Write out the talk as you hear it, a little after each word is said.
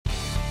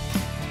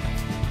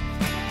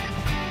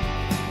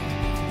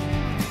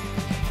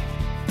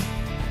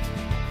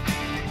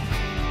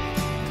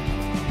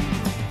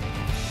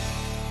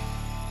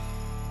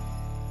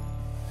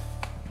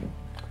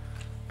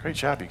Great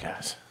job, you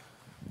guys.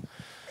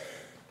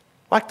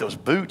 Like those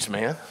boots,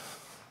 man.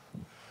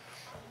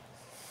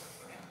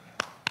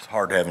 It's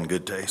hard having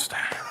good taste.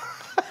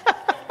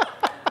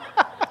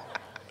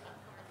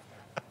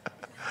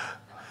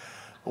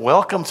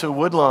 Welcome to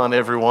Woodlawn,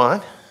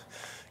 everyone.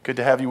 Good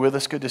to have you with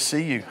us. Good to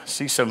see you.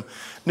 See some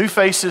new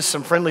faces,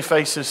 some friendly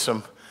faces,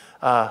 and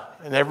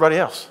everybody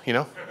else, you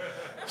know.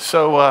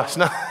 So it's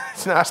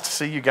nice to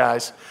see you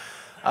guys.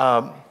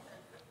 I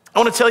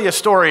want to tell you a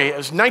story. It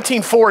was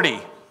 1940,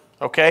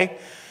 okay,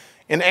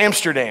 in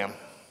Amsterdam.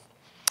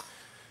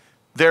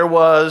 There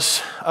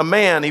was a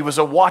man, he was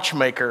a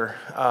watchmaker,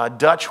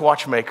 Dutch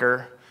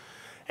watchmaker,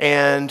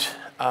 and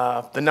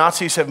the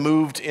Nazis have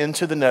moved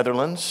into the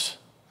Netherlands,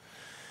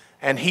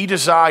 and he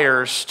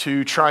desires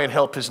to try and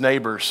help his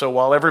neighbors. So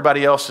while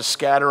everybody else is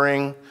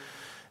scattering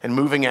and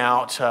moving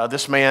out,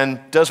 this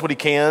man does what he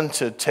can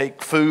to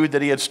take food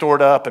that he had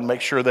stored up and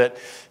make sure that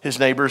his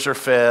neighbors are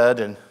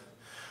fed, and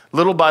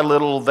little by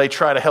little, they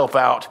try to help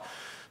out.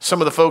 Some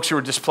of the folks who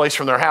were displaced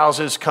from their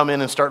houses come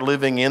in and start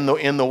living in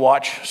the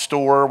watch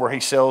store where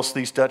he sells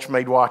these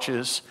Dutch-made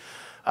watches.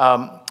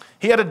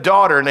 He had a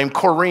daughter named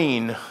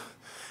Corrine,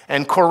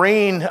 and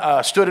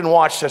Corrine stood and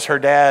watched as her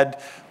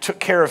dad took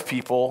care of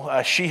people.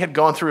 She had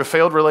gone through a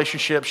failed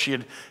relationship. She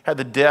had had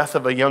the death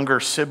of a younger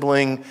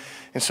sibling,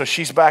 and so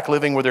she's back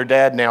living with her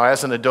dad now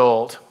as an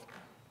adult.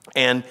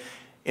 And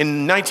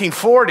in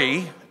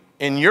 1940,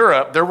 in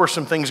Europe, there were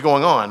some things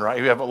going on, right?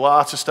 You have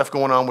lots of stuff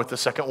going on with the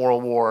Second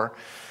World War.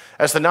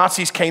 As the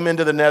Nazis came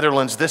into the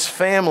Netherlands, this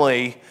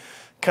family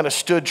kind of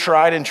stood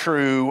tried and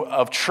true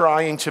of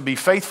trying to be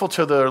faithful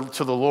to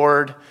the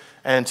Lord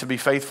and to be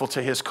faithful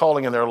to his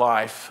calling in their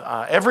life.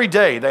 Every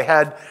day they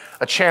had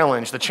a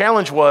challenge. The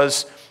challenge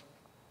was,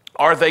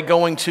 are they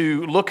going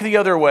to look the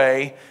other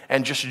way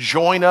and just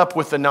join up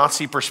with the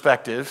Nazi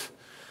perspective,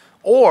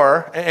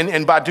 or,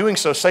 and by doing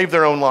so, save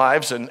their own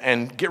lives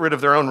and get rid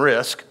of their own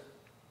risk,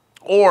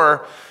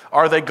 or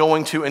are they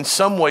going to in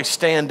some way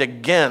stand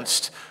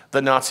against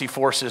the Nazi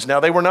forces? Now,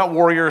 they were not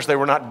warriors. They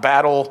were not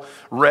battle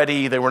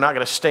ready. They were not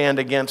going to stand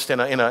against in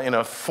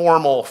a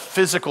formal,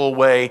 physical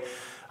way.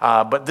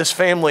 But this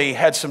family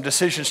had some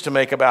decisions to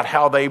make about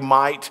how they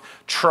might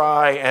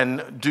try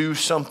and do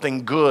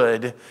something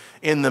good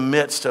in the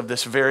midst of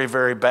this very,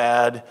 very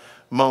bad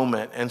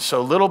moment. And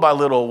so little by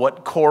little,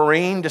 what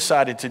Corrine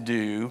decided to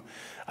do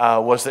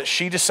was that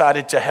she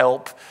decided to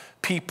help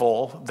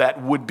people that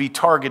would be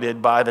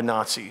targeted by the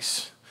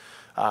Nazis.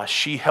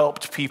 She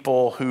helped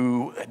people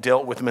who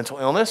dealt with mental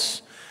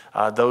illness,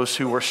 those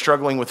who were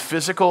struggling with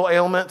physical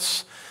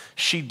ailments.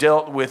 She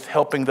dealt with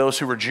helping those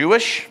who were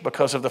Jewish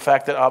because of the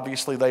fact that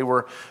obviously they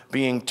were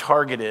being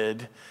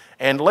targeted.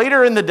 And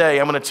later in the day,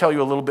 I'm going to tell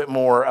you a little bit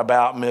more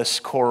about Miss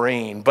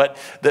Corrine. But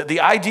the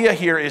idea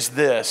here is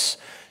this.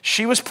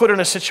 She was put in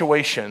a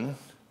situation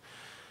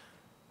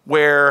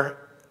where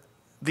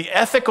the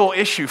ethical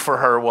issue for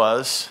her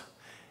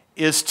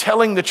is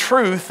telling the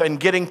truth and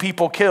getting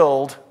people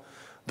killed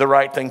the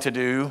right thing to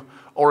do,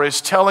 or is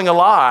telling a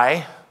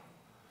lie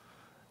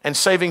and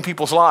saving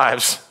people's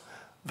lives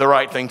the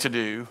right thing to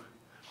do?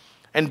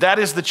 And that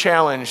is the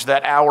challenge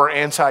that our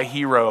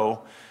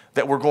anti-hero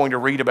that we're going to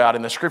read about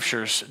in the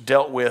scriptures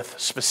dealt with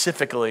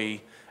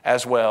specifically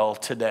as well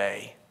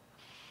today.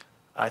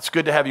 It's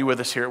good to have you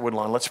with us here at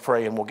Woodlawn. Let's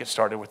pray and we'll get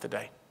started with the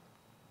day.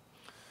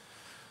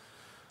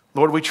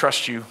 Lord, we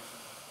trust you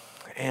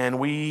and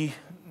we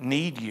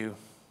need you.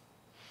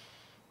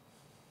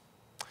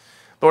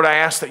 Lord, I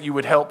ask that you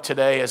would help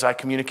today as I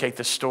communicate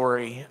this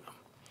story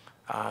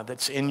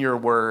that's in your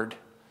word.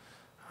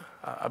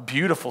 A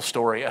beautiful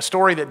story, a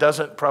story that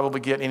doesn't probably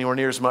get anywhere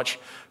near as much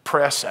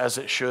press as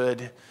it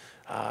should.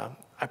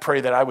 I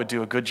pray that I would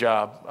do a good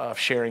job of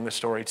sharing the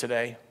story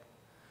today.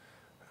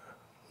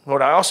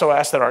 Lord, I also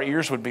ask that our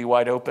ears would be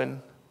wide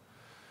open.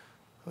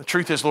 The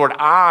truth is, Lord,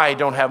 I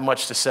don't have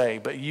much to say,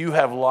 but you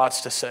have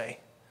lots to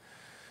say.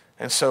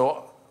 And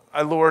so,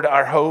 Lord,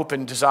 our hope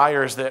and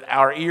desire is that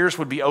our ears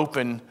would be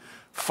open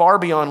far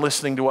beyond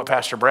listening to what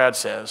Pastor Brad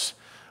says,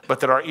 but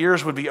that our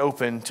ears would be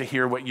open to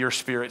hear what your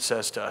Spirit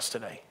says to us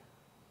today.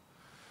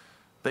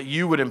 That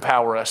you would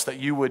empower us, that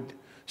you would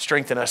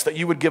strengthen us, that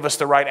you would give us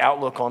the right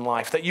outlook on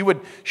life, that you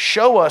would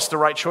show us the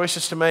right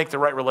choices to make, the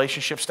right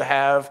relationships to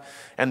have,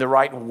 and the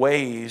right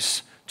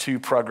ways to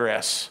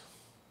progress.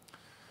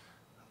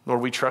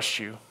 Lord, we trust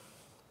you.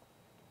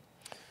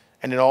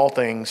 And in all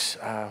things,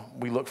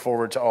 we look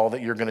forward to all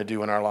that you're going to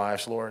do in our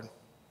lives, Lord.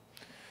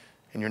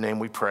 In your name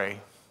we pray.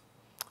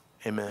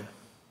 Amen.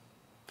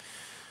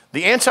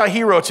 The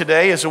anti-hero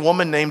today is a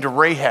woman named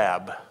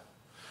Rahab.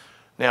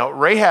 Now,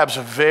 Rahab's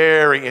a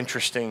very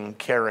interesting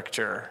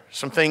character.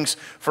 Some things,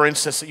 for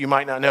instance, that you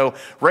might not know.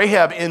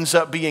 Rahab ends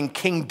up being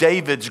King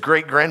David's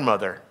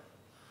great-grandmother.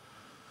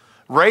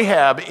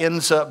 Rahab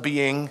ends up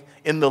being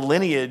in the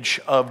lineage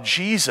of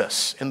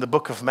Jesus in the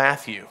book of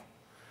Matthew.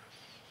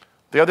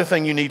 The other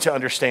thing you need to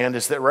understand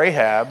is that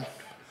Rahab,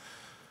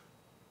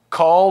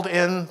 called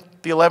in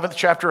the 11th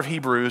chapter of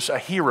Hebrews a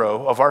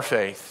hero of our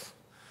faith,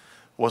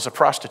 was a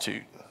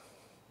prostitute.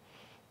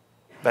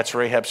 That's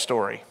Rahab's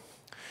story.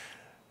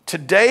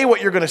 Today,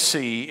 what you're going to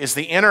see is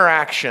the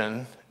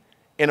interaction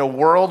in a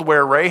world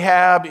where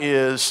Rahab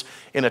is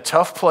in a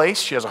tough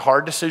place. She has a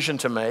hard decision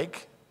to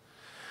make.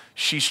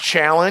 She's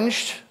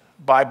challenged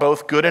by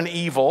both good and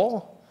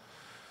evil.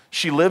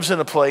 She lives in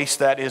a place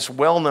that is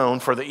well known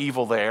for the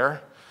evil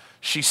there.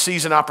 She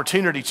sees an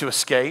opportunity to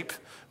escape,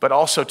 but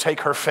also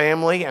take her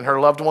family and her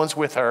loved ones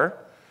with her.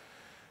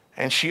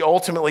 And she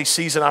ultimately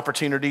sees an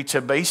opportunity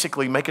to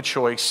basically make a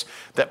choice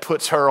that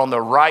puts her on the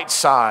right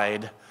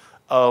side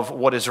of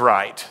what is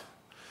right.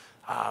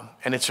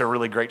 And it's a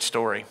really great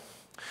story.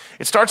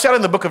 It starts out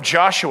in the book of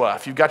Joshua.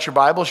 If you've got your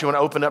Bibles, you want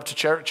to open up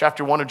to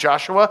chapter 1 of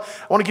Joshua.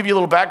 I want to give you a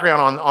little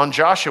background on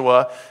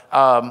Joshua.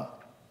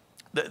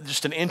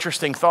 Just an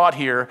interesting thought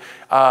here.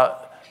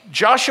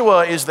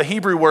 Joshua is the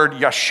Hebrew word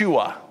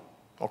Yeshua.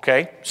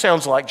 Okay?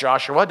 Sounds like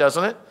Joshua,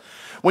 doesn't it?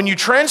 When you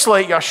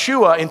translate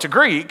Yeshua into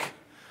Greek,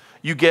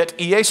 you get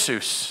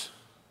Iesus.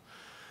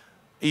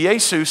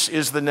 Iesus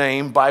is the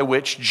name by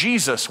which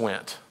Jesus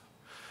went.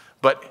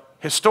 But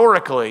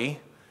historically,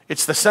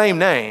 it's the same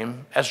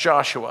name as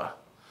Joshua.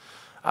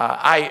 We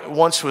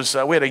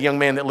had a young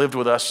man that lived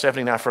with us,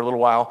 79 for a little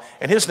while,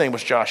 and his name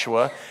was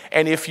Joshua.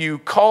 And if you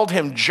called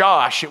him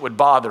Josh, it would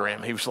bother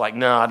him. He was like,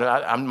 no,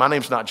 my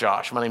name's not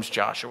Josh, my name's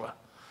Joshua.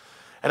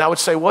 And I would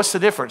say, what's the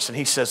difference? And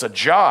he says, a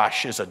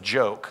Josh is a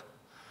joke,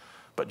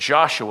 but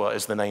Joshua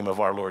is the name of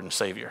our Lord and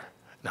Savior.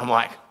 And I'm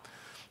like,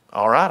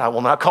 all right, I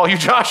will not call you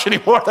Josh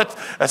anymore.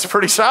 That's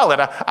pretty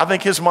solid. I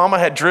think his mama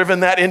had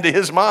driven that into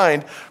his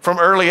mind from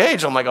early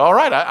age. I'm like, all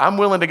right, I'm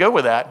willing to go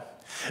with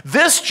that.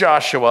 This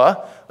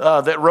Joshua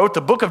that wrote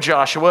the book of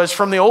Joshua is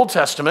from the Old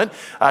Testament.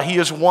 He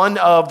is one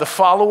of the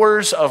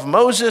followers of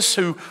Moses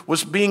who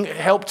was being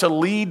helped to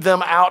lead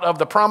them out of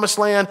the promised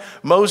land.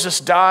 Moses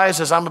dies,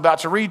 as I'm about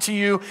to read to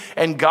you,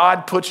 and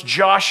God puts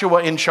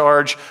Joshua in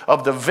charge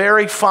of the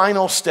very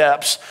final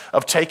steps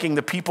of taking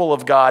the people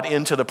of God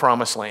into the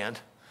promised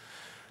land.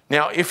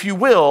 Now, if you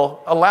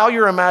will, allow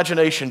your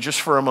imagination just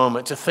for a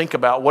moment to think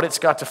about what it's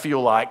got to feel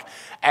like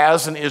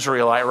as an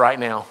Israelite right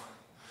now.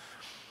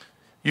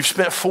 You've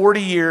spent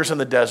 40 years in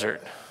the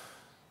desert.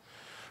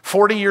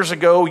 40 years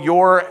ago,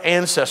 your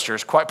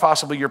ancestors, quite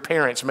possibly your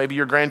parents, maybe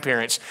your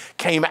grandparents,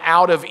 came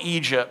out of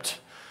Egypt,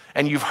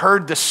 and you've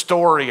heard the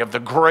story of the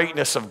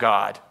greatness of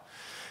God.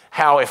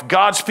 How if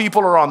God's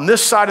people are on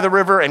this side of the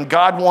river and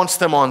God wants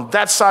them on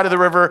that side of the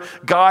river,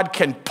 God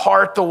can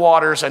part the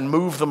waters and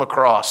move them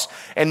across.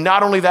 And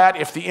not only that,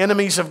 if the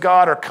enemies of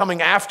God are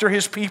coming after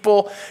his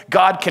people,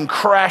 God can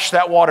crash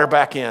that water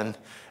back in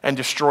and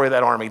destroy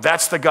that army.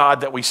 That's the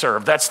God that we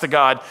serve. That's the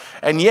God.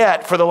 And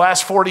yet, for the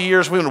last 40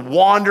 years, we've been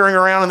wandering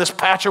around in this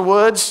patch of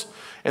woods,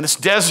 in this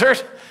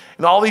desert,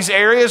 in all these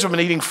areas. We've been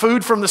eating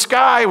food from the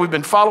sky. We've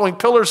been following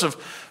pillars of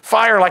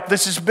fire.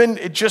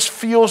 It just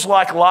feels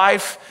like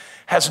life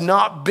has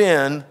not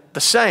been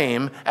the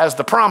same as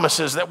the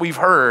promises that we've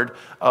heard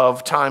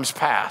of times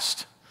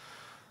past.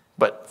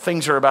 But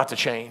things are about to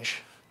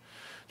change.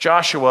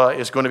 Joshua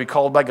is going to be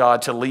called by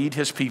God to lead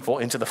his people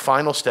into the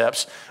final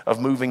steps of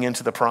moving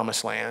into the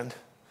promised land.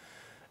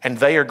 And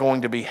they are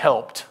going to be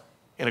helped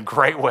in a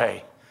great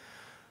way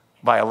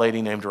by a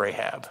lady named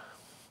Rahab.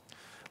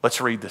 Let's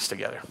read this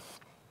together.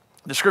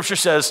 The scripture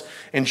says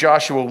in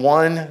Joshua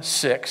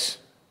 1:6,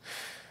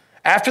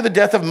 after the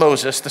death of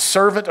Moses, the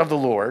servant of the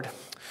Lord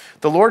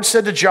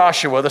said to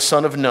Joshua, the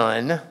son of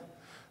Nun,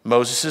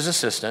 Moses'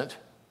 assistant,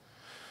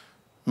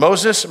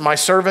 Moses, my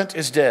servant,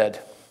 is dead.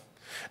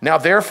 Now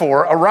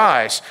therefore,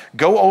 arise,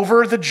 go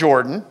over the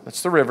Jordan,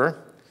 that's the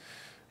river,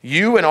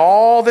 you and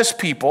all this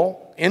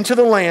people, into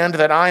the land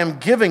that I am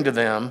giving to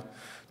them,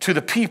 to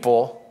the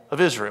people of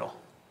Israel.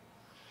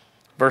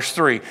 Verse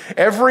 3,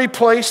 every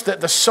place that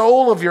the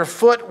sole of your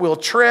foot will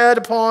tread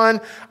upon,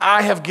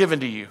 I have given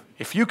to you.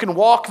 If you can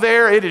walk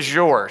there, it is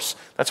yours.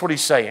 That's what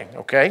he's saying,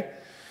 okay?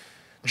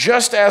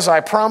 Just as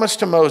I promised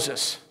to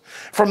Moses,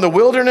 from the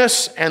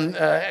wilderness and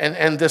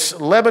this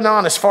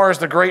Lebanon as far as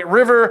the great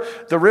river,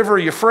 the river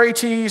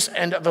Euphrates,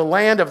 and the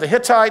land of the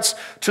Hittites,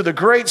 to the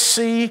great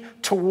sea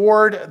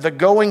toward the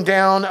going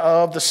down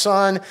of the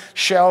sun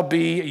shall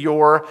be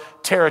your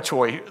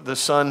territory. The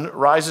sun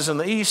rises in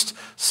the east,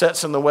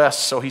 sets in the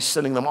west, so he's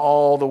sending them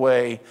all the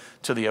way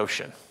to the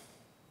ocean.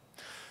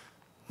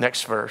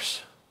 Next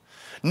verse.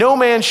 No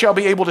man shall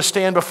be able to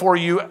stand before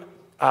you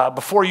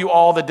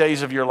all the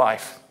days of your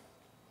life.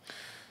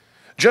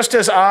 Just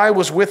as I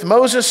was with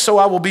Moses, so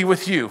I will be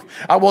with you.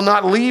 I will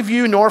not leave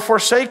you nor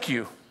forsake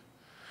you.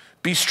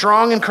 Be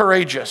strong and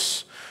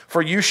courageous,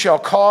 for you shall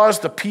cause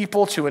the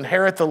people to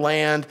inherit the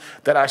land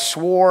that I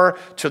swore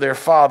to their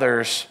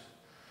fathers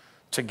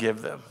to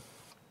give them.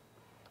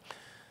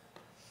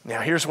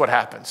 Now here's what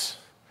happens.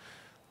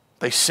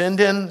 They send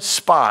in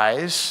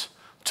spies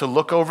to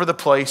look over the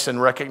place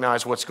and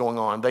recognize what's going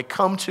on. They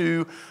come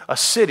to a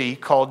city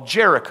called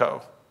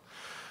Jericho.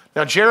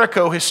 Now,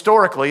 Jericho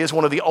historically is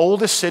one of the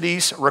oldest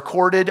cities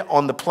recorded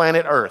on the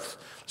planet Earth.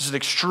 This is an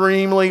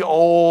extremely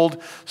old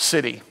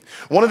city.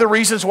 One of the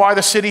reasons why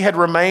the city had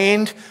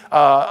remained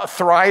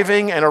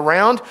thriving and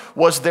around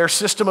was their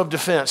system of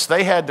defense.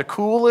 They had the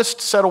coolest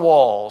set of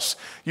walls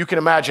you can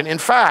imagine. In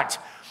fact,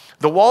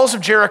 The walls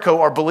of Jericho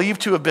are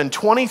believed to have been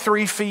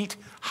 23 feet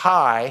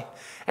high,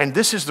 and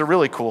this is the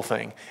really cool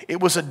thing. It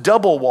was a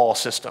double wall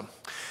system.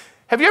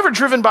 Have you ever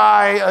driven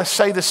by,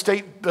 say, the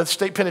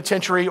state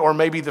penitentiary or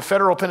maybe the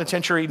federal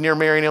penitentiary near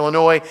Marion,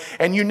 Illinois,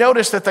 and you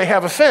notice that they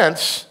have a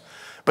fence,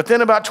 but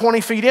then about 20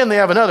 feet in, they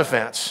have another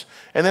fence.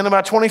 And then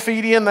about 20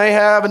 feet in, they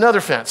have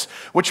another fence,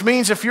 which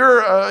means if you're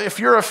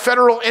a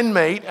federal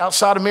inmate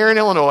outside of Marion,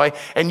 Illinois,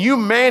 and you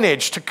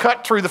manage to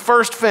cut through the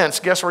first fence,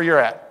 guess where you're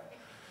at?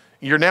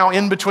 You're now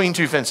in between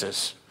two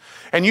fences.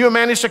 And you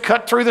manage to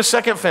cut through the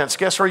second fence,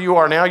 guess where you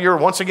are? Now you're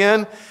once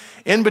again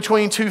in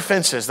between two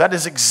fences. That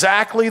is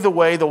exactly the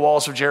way the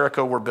walls of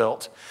Jericho were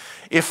built.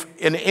 If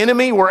an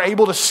enemy were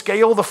able to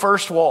scale the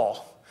first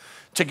wall,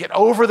 to get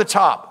over the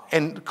top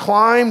and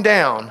climb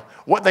down,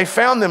 what they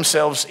found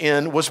themselves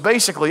in was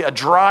basically a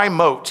dry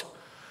moat,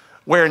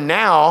 where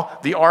now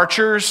the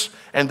archers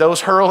and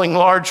those hurling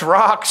large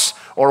rocks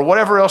or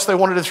whatever else they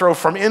wanted to throw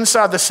from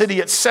inside the city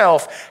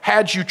itself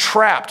had you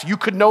trapped. You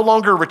could no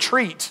longer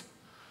retreat.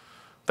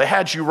 They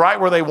had you right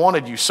where they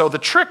wanted you. So the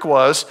trick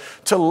was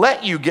to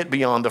let you get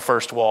beyond the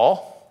first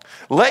wall,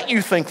 let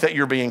you think that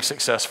you're being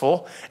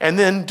successful, and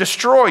then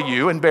destroy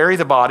you and bury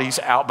the bodies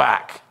out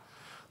back.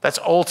 That's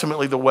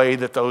ultimately the way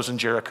that those in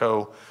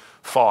Jericho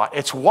fought.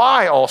 It's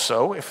why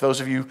also, if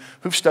those of you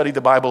who've studied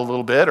the Bible a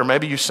little bit, or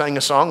maybe you sang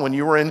a song when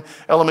you were in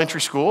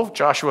elementary school,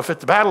 Joshua fit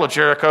the battle of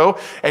Jericho,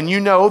 and you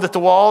know that the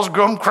walls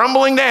come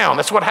crumbling down.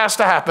 That's what has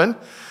to happen,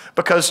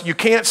 because you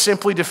can't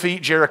simply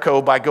defeat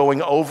Jericho by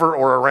going over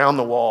or around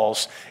the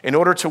walls. In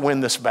order to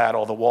win this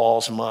battle, the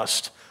walls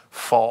must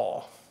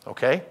fall,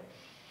 okay?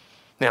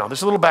 Now,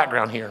 there's a little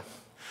background here.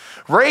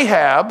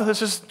 Rahab,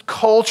 this is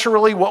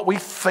culturally what we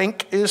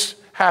think is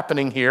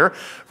happening here.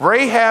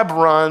 Rahab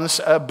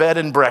runs a bed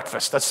and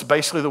breakfast. That's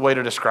basically the way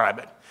to describe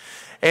it.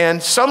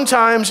 And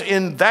sometimes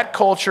in that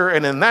culture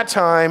and in that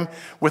time,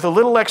 with a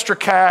little extra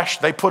cash,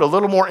 they put a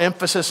little more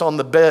emphasis on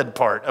the bed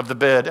part of the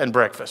bed and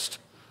breakfast,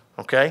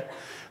 okay?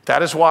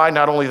 That is why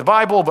not only the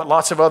Bible, but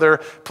lots of other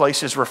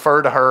places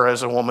refer to her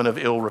as a woman of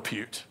ill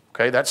repute.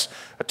 Okay, that's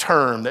a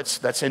term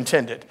that's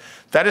intended.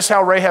 That is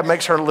how Rahab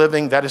makes her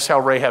living. That is how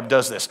Rahab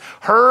does this.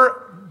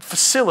 Her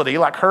facility,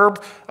 like her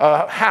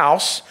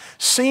house,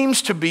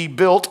 seems to be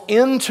built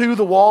into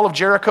the wall of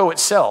Jericho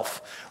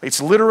itself.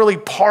 It's literally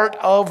part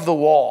of the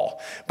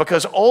wall,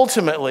 because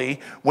ultimately,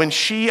 when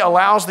she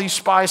allows these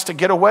spies to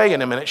get away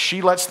in a minute,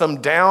 she lets them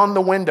down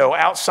the window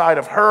outside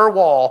of her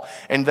wall,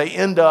 and they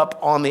end up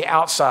on the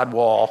outside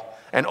wall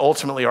and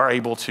ultimately are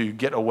able to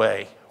get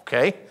away,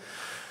 okay?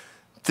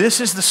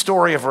 This is the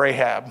story of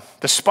Rahab.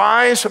 The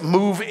spies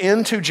move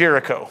into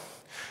Jericho.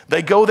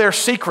 They go there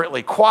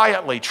secretly,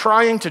 quietly,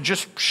 trying to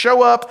just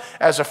show up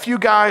as a few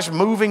guys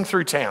moving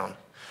through town.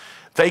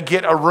 They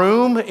get a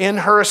room in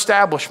her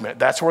establishment.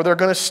 That's where they're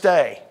going to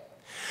stay.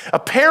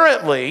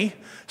 Apparently,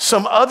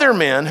 some other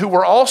men who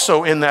were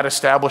also in that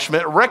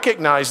establishment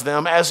recognize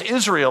them as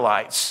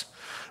Israelites,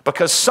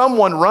 because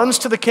someone runs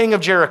to the king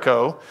of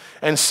Jericho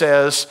and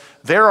says,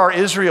 there are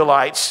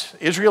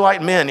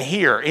Israelite men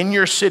here in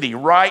your city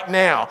right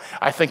now.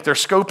 I think they're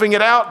scoping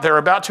it out. They're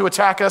about to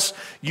attack us.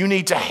 You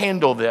need to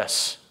handle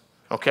this,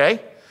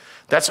 okay?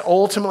 That's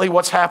ultimately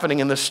what's happening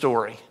in this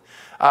story.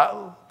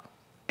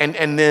 And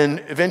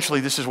then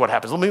eventually this is what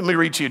happens. Let me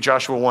read to you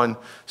Joshua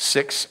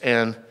 1:6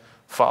 and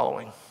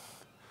following.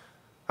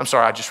 I'm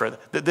sorry, I just read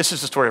that. This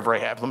is the story of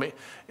Rahab.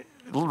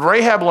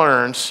 Rahab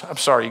learns, I'm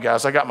sorry, you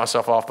guys, I got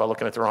myself off by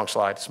looking at the wrong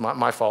slide. It's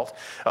my fault.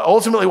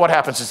 Ultimately, what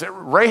happens is that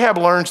Rahab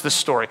learns this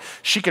story.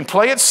 She can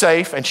play it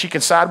safe and she can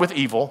side with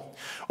evil,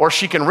 or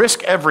she can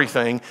risk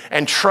everything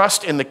and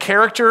trust in the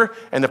character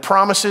and the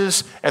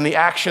promises and the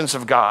actions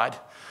of God.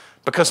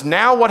 Because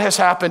now what has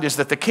happened is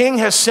that the king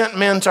has sent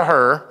men to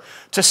her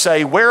to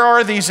say, where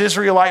are these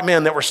Israelite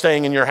men that were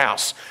staying in your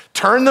house?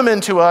 Turn them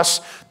into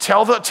us,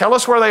 tell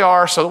us where they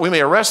are so that we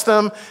may arrest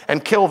them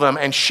and kill them.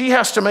 And she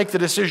has to make the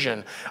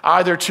decision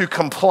either to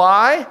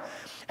comply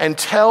and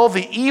tell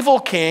the evil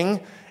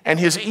king and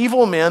his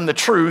evil men the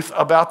truth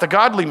about the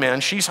godly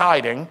men she's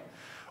hiding,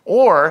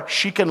 or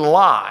she can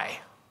lie.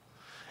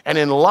 And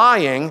in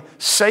lying,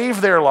 save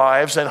their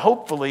lives and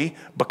hopefully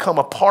become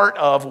a part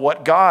of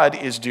what God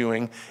is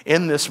doing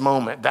in this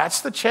moment.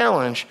 That's the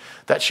challenge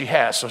that she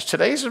has. So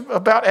today's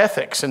about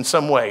ethics in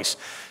some ways.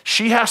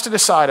 She has to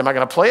decide, am I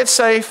going to play it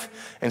safe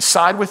and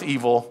side with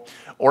evil,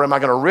 or am I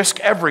going to risk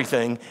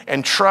everything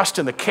and trust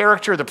in the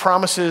character, the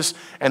promises,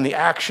 and the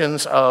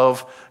actions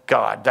of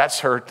God? That's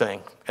her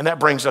thing. And that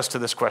brings us to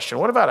this question.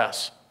 What about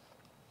us?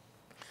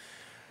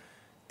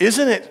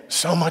 Isn't it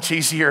so much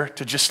easier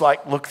to just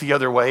look the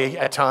other way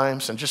at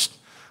times and just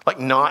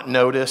not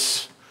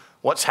notice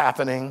what's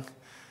happening?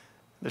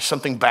 There's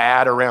something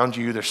bad around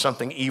you. There's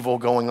something evil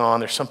going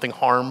on. There's something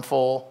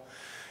harmful.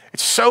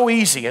 It's so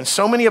easy, and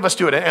so many of us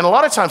do it. And a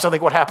lot of times I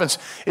think what happens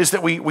is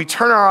that we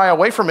turn our eye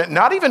away from it,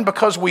 not even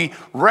because we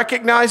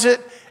recognize it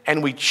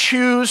and we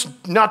choose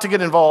not to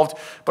get involved,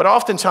 but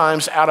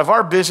oftentimes out of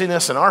our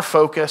busyness and our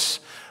focus,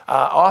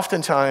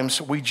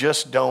 oftentimes we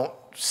just don't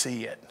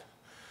see it.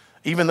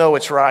 Even though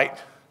it's right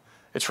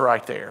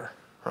there,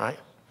 right?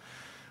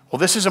 Well,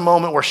 this is a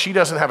moment where she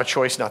doesn't have a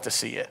choice not to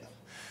see it.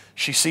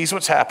 She sees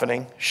what's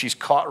happening. She's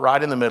caught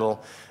right in the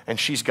middle, and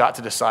she's got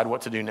to decide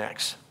what to do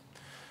next.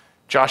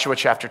 Joshua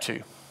chapter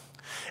 2.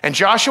 And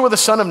Joshua the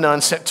son of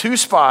Nun sent two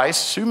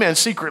men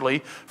secretly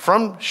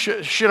from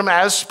Shittim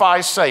as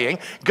spies, saying,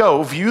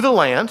 go view the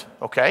land,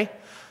 okay,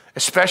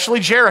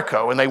 especially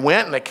Jericho. And they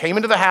went and they came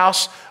into the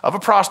house of a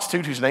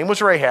prostitute whose name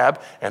was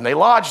Rahab, and they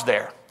lodged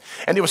there.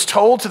 And it was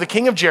told to the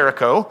king of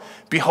Jericho,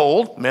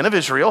 behold, men of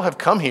Israel have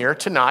come here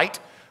tonight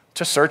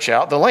to search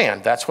out the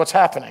land. That's what's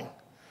happening.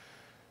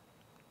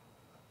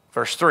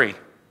 Verse 3.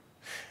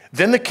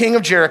 Then the king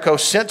of Jericho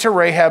sent to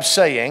Rahab,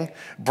 saying,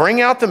 bring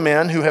out the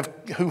men who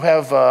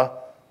have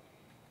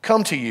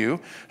come to you,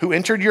 who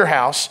entered your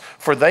house,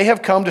 for they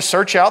have come to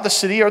search out the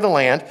city or the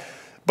land.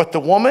 But the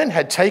woman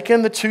had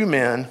taken the two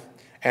men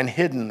and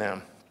hidden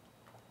them.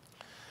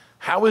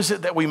 How is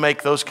it that we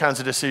make those kinds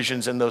of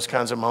decisions in those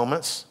kinds of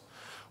moments?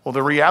 Well,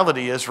 the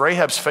reality is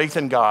Rahab's faith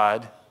in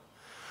God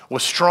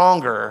was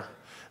stronger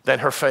than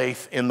her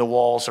faith in the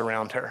walls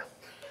around her.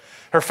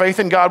 Her faith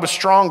in God was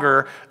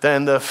stronger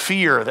than the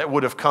fear that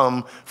would have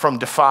come from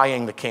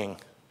defying the king.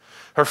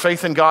 Her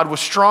faith in God was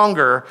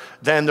stronger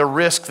than the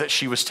risk that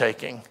she was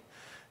taking.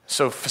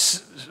 So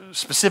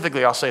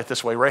specifically, I'll say it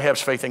this way,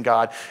 Rahab's faith in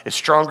God is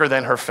stronger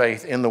than her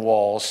faith in the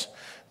walls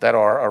that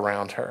are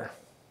around her.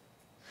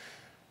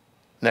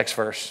 Next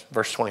verse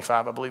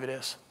 25, I believe it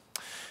is.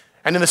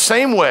 And in the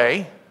same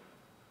way,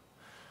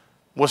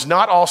 was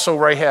not also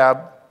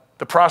Rahab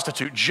the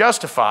prostitute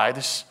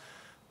justified?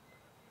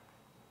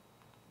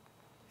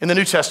 In the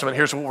New Testament,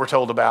 here's what we're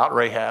told about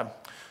Rahab.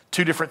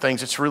 Two different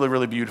things. It's really,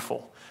 really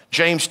beautiful.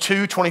 James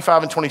 2,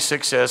 25 and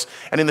 26 says,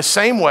 and in the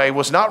same way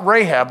was not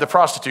Rahab the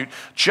prostitute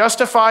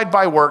justified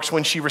by works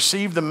when she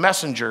received the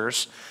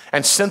messengers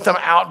and sent them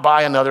out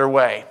by another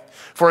way.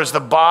 For as the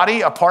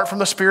body apart from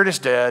the spirit is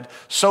dead,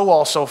 so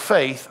also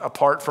faith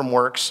apart from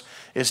works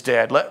is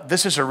dead.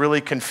 This is a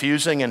really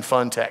confusing and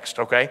fun text,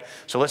 okay?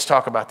 So let's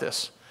talk about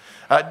this.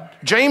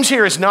 James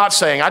here is not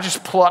saying, I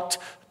just plucked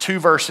 2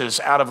 verses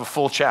out of a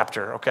full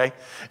chapter, okay?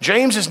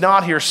 James is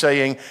not here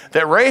saying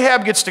that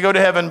Rahab gets to go to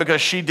heaven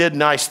because she did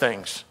nice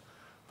things.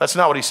 That's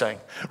not what he's saying.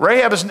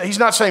 He's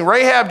not saying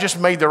Rahab just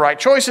made the right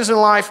choices in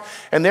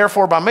life, and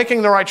therefore by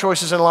making the right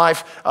choices in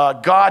life,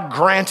 God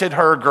granted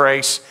her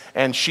grace,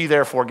 and she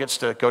therefore gets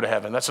to go to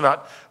heaven. That's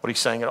not what he's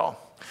saying at all.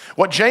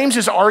 What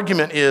James's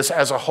argument is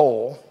as a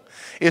whole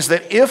is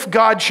that if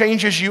God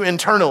changes you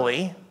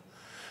internally,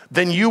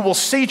 then you will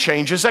see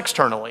changes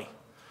externally.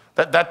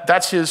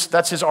 That's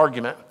his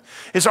argument.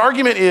 His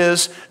argument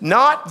is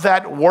not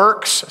that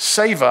works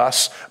save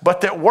us,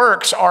 but that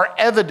works are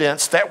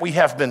evidence that we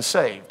have been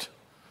saved.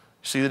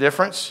 See the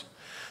difference?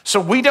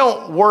 So we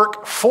don't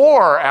work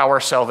for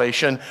our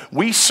salvation.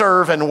 We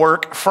serve and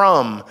work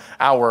from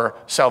our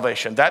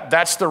salvation.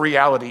 That's the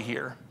reality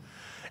here.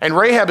 And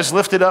Rahab is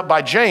lifted up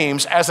by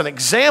James as an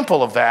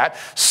example of that.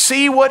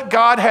 See what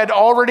God had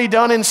already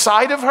done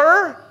inside of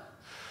her?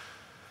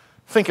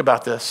 Think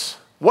about this.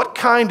 What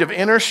kind of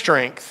inner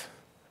strength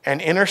and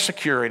inner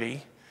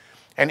security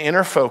and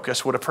inner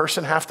focus would a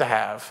person have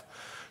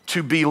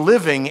to be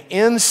living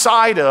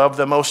inside of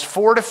the most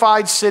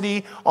fortified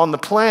city on the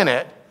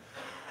planet,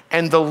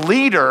 and the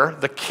leader,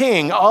 the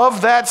king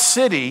of that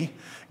city,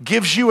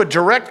 gives you a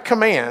direct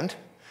command?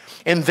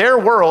 In their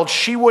world,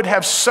 she would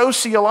have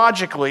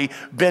sociologically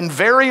been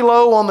very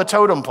low on the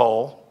totem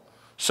pole,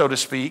 so to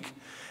speak,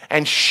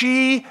 and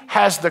she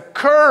has the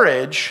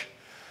courage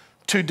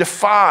to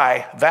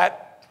defy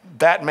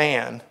that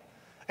man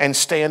and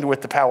stand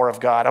with the power of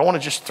God. I want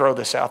to just throw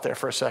this out there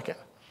for a second.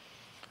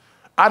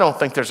 I don't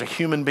think there's a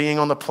human being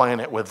on the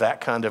planet with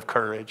that kind of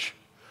courage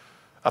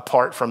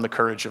apart from the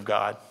courage of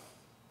God.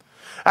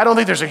 I don't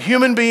think there's a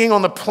human being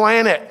on the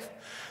planet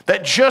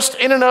that just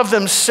in and of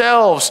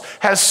themselves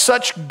has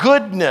such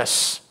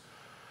goodness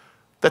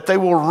that they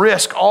will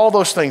risk all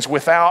those things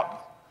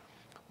without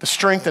the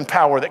strength and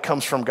power that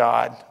comes from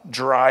God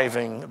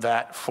driving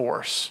that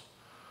force.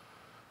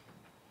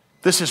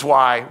 This is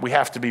why we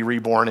have to be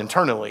reborn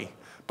internally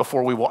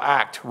before we will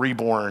act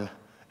reborn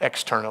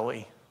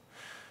externally.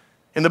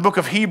 In the book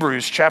of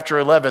Hebrews, chapter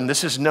 11,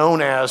 this is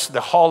known as the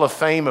Hall of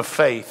Fame of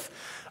Faith.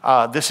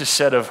 This is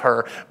said of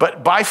her.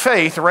 But by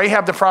faith,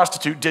 Rahab the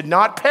prostitute did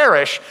not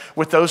perish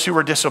with those who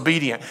were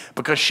disobedient,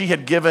 because she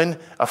had given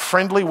a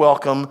friendly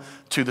welcome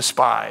to the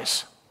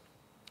spies.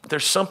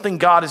 There's something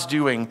God is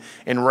doing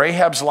in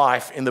Rahab's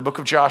life in the book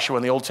of Joshua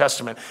in the Old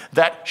Testament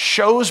that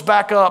shows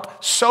back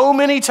up so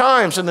many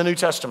times in the New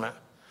Testament.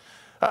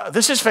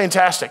 This is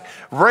fantastic.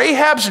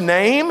 Rahab's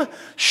name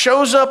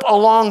shows up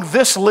along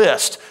this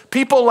list.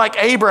 People like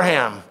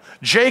Abraham,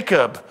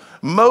 Jacob,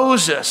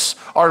 Moses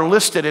are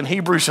listed in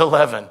Hebrews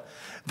 11.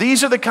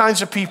 These are the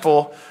kinds of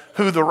people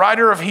who the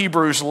writer of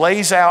Hebrews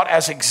lays out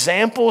as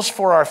examples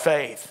for our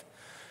faith.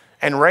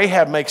 And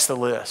Rahab makes the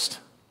list.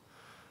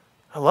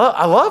 I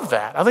love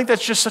that. I think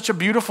that's just such a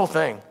beautiful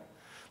thing.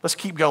 Let's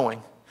keep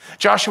going.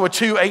 Joshua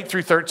 2, 8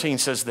 through 13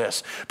 says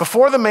this.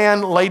 Before the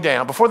men lay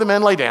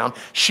down,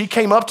 she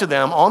came up to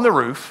them on the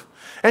roof,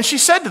 and she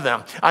said to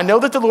them, I know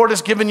that the Lord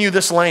has given you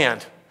this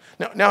land.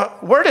 Now,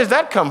 where does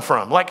that come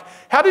from? Like,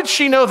 how did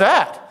she know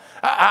that?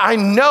 I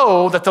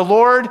know that the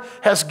Lord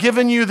has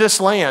given you this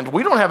land.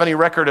 We don't have any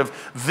record of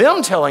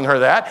them telling her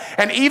that.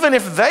 And even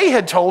if they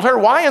had told her,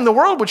 why in the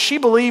world would she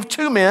believe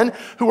two men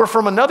who are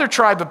from another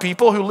tribe of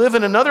people who live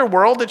in another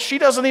world that she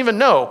doesn't even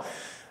know?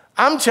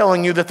 I'm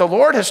telling you that the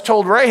Lord has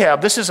told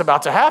Rahab this is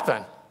about to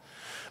happen.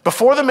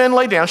 Before the men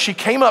lay down, she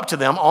came up to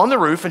them on the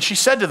roof and she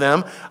said to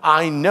them,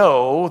 I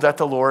know that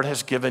the Lord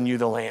has given you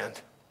the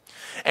land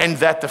and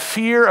that the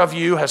fear of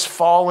you has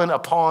fallen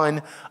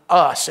upon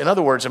us. In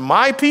other words,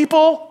 my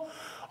people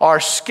are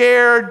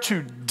scared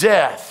to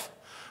death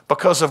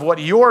because of what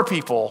your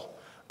people,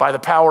 by the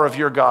power of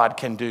your God,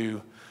 can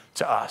do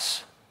to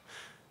us.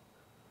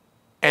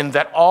 And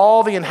that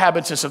all the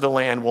inhabitants of the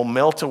land will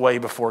melt away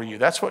before you.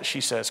 That's what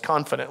she says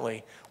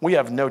confidently. We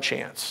have no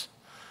chance.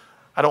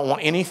 I don't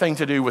want anything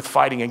to do with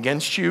fighting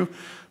against you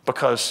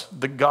because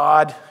the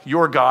God,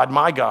 your God,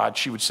 my God,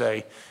 she would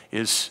say,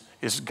 is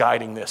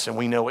guiding this, and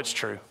we know it's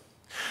true.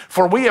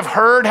 For we have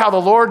heard how the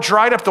Lord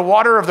dried up the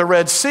water of the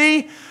Red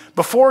Sea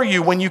before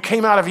you when you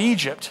came out of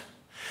Egypt,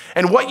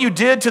 and what you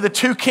did to the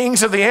two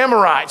kings of the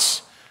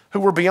Amorites who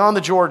were beyond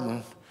the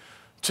Jordan,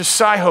 to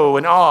Sihon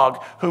and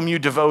Og, whom you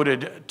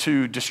devoted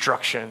to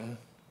destruction.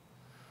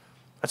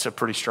 That's a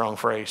pretty strong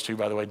phrase too,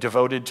 by the way,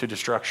 devoted to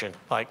destruction.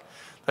 Like,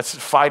 that's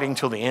fighting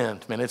till the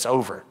end, man, it's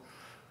over.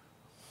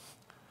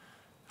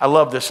 I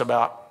love this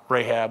about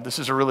Rahab. This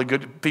is a really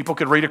good, people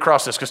could read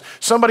across this because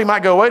somebody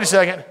might go, wait a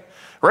second,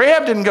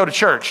 Rahab didn't go to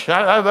church.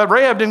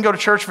 Rahab didn't go to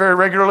church very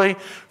regularly.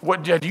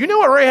 Do you know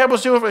what Rahab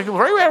was doing?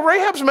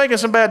 Rahab's making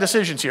some bad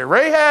decisions here.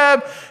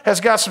 Rahab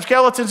has got some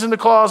skeletons in the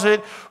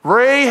closet.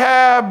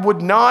 Rahab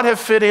would not have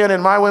fit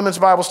in my women's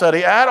Bible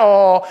study at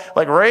all.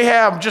 Like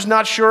Rahab, I'm just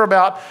not sure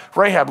about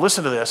Rahab.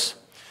 Listen to this.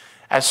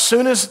 As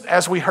soon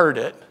as we heard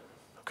it,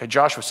 okay,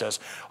 Joshua says,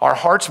 our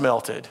hearts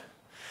melted,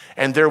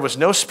 and there was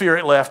no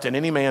spirit left in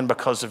any man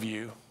because of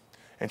you.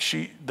 And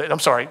she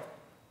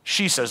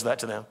says that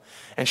to them.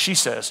 And she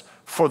says,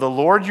 for the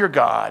Lord your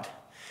God,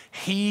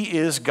 he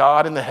is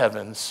God in the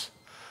heavens,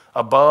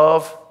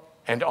 above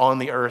and on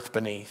the earth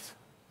beneath.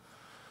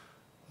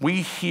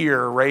 We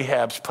hear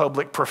Rahab's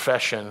public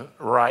profession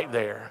right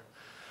there.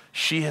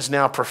 She has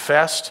now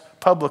professed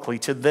publicly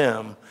to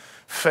them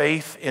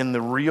faith in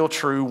the real,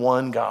 true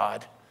one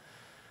God.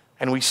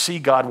 And we see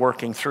God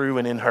working through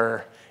and in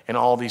her in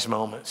all these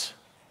moments.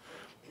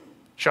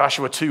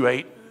 Joshua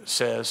 2:8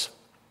 says,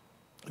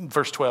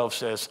 verse 12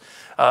 says,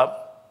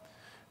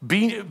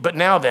 but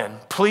now then,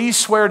 please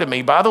swear to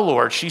me by the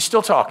Lord, she's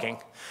still talking,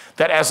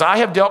 that as I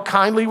have dealt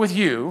kindly with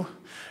you,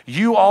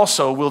 you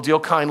also will deal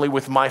kindly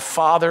with my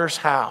father's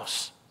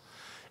house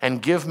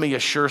and give me a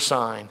sure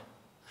sign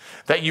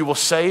that you will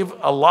save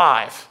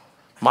alive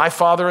my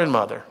father and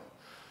mother,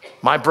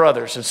 my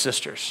brothers and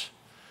sisters,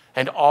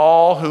 and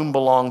all whom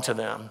belong to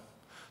them,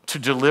 to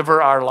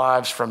deliver our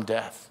lives from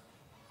death.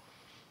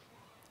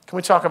 Can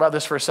we talk about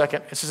this for a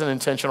second? This is an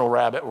intentional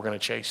rabbit we're going to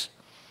chase.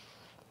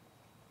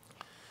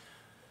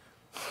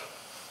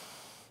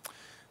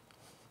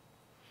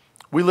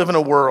 We live in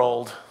a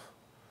world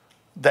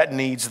that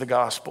needs the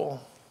gospel.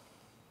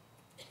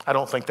 I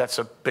don't think that's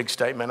a big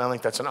statement. I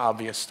think that's an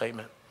obvious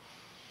statement.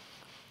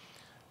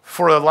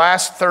 For the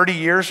last 30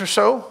 years or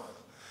so,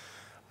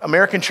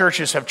 American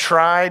churches have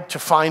tried to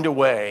find a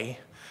way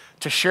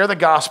to share the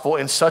gospel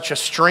in such a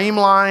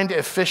streamlined,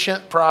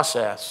 efficient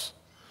process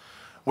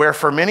where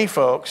for many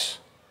folks,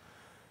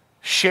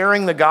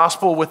 sharing the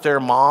gospel with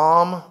their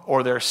mom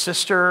or their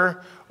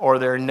sister or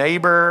their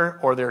neighbor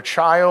or their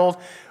child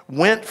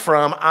went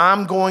from,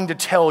 I'm going to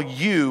tell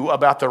you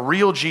about the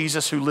real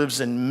Jesus who lives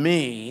in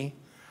me.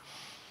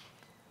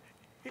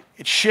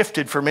 It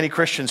shifted for many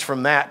Christians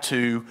from that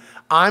to,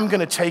 I'm going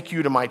to take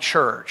you to my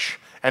church,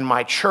 and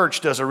my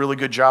church does a really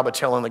good job of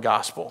telling the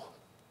gospel.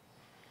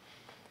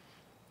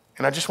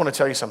 And I just want to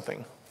tell you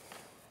something.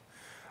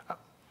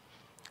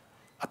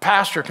 A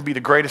pastor can be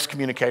the greatest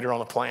communicator on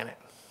the planet.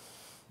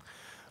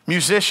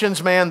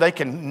 Musicians, man, they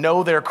can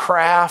know their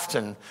craft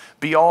and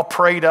be all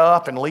prayed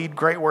up and lead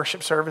great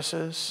worship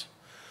services.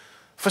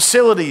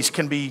 Facilities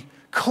can be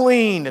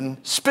cleaned and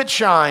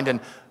spit-shined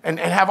and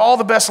have all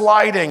the best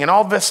lighting and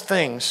all the best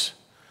things.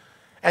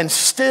 And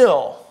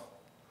still,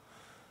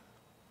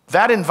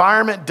 that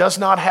environment does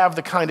not have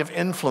the kind of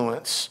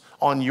influence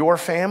on your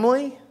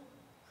family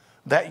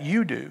that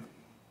you do.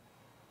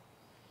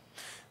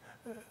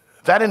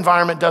 That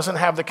environment doesn't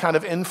have the kind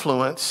of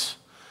influence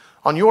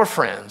on your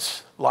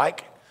friends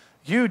like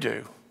you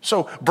do.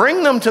 So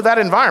bring them to that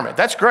environment.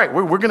 That's great.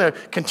 We're going to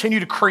continue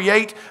to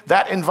create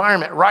that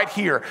environment right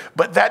here.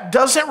 But that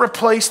doesn't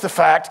replace the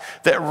fact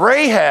that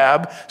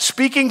Rahab,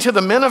 speaking to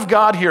the men of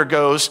God here,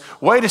 goes,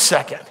 wait a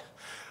second.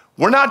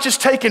 We're not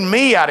just taking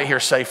me out of here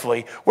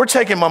safely. We're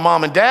taking my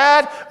mom and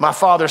dad, my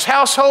father's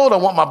household. I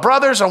want my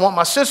brothers. I want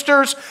my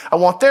sisters. I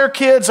want their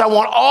kids. I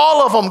want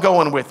all of them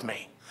going with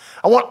me.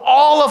 I want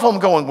all of them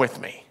going with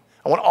me.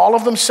 I want all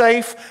of them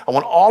safe. I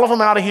want all of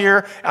them out of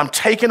here. I'm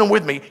taking them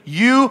with me.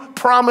 You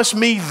promise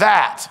me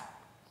that.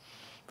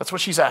 That's what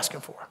she's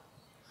asking for.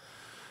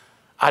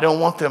 I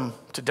don't want them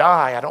to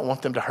die. I don't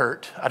want them to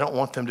hurt. I don't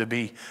want them to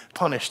be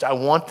punished. I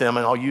want them,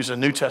 and I'll use a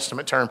New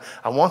Testament term,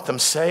 I want them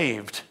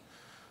saved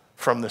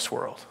from this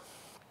world.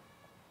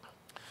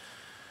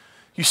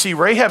 You see,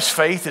 Rahab's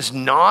faith is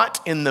not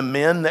in the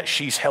men that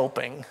she's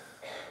helping,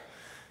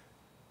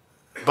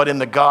 but in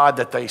the God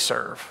that they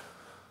serve.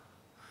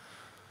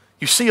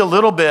 You see a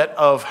little bit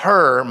of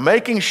her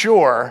making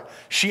sure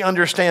she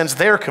understands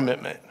their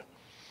commitment,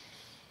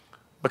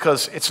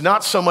 because it's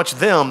not so much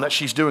them that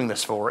she's doing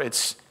this for,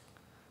 it's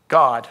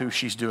God who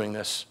she's doing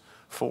this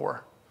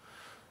for.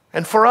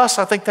 And for us,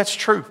 I think that's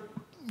true.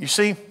 You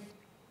see,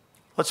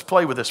 let's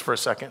play with this for a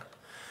second.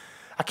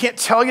 I can't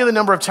tell you the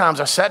number of times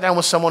I sat down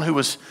with someone who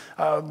was,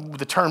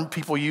 the term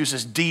people use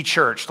is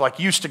de-churched, like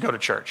used to go to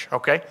church,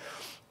 okay?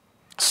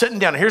 Sitting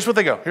down, here's what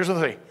they go, here's what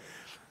they say.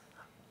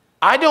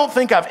 I don't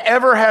think I've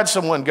ever had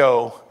someone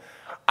go,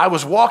 I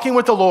was walking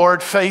with the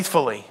Lord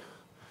faithfully,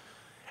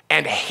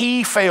 and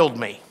he failed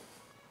me.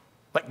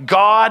 Like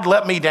God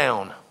let me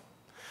down.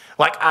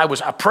 Like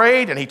I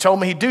prayed and he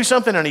told me he'd do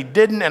something and he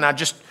didn't, and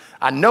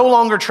I no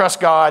longer trust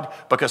God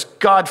because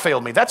God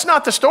failed me. That's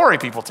not the story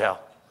people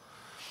tell.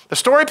 The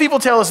story people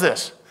tell is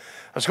this.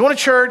 I was going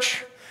to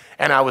church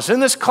and I was in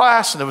this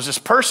class and there was this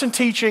person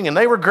teaching and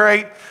they were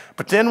great,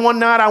 but then one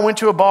night I went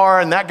to a bar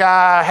and that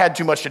guy had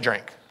too much to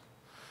drink.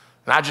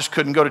 And I just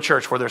couldn't go to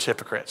church where there's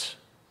hypocrites.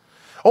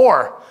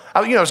 Or, I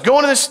was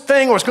going to this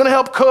thing where I was going to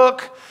help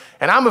cook,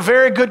 and I'm a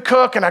very good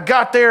cook, and I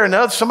got there,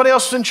 and somebody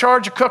else was in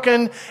charge of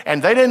cooking,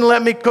 and they didn't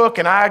let me cook,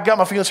 and I got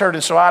my feelings hurt,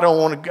 and so I don't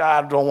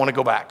want to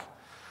go back.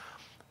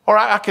 Or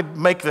I could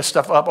make this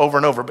stuff up over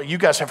and over, but you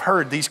guys have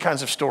heard these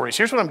kinds of stories.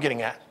 Here's what I'm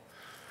getting at.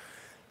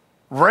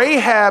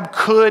 Rahab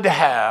could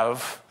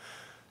have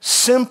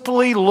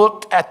simply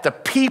looked at the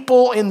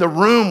people in the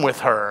room with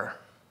her,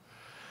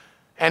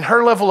 and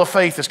her level of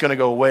faith is going to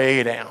go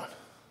way down.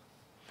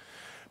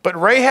 But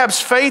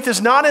Rahab's faith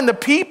is not in the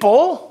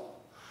people.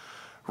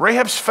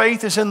 Rahab's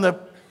faith is in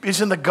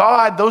the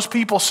God those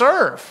people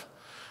serve,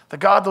 the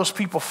God those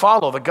people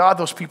follow, the God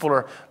those people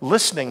are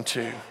listening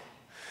to.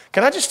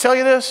 Can I just tell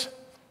you this?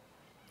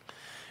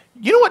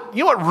 You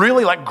know what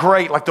really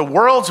great, like the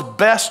world's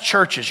best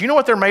churches, you know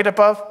what they're made up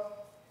of?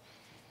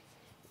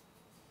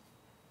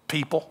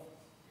 People.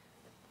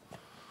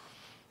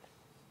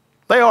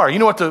 They are. You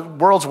know what the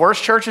world's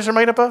worst churches are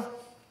made up of?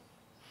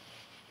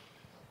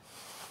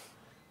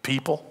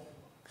 People.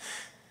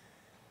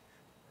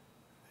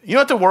 You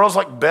know what the world's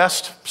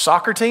best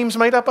soccer team's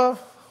made up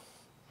of?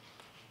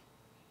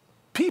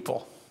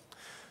 People.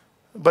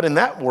 But in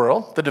that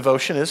world, the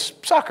devotion is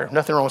soccer.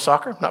 Nothing wrong with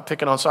soccer. Not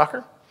picking on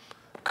soccer.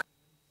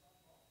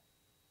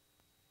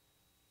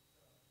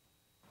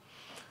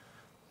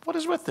 What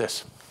is with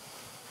this?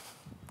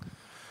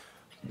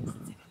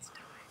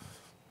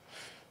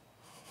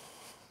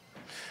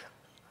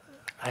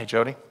 Hey,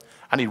 Jody,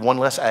 I need one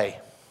less A.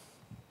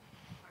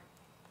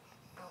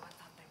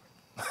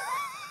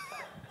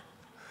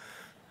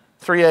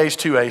 Three A's,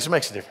 two A's, it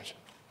makes a difference.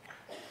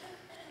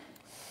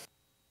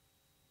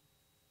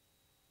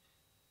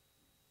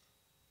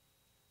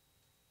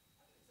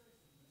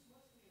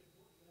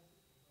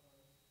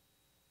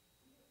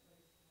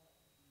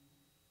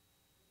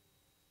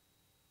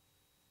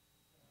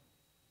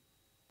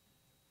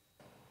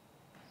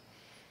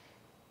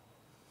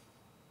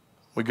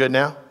 We good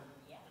now?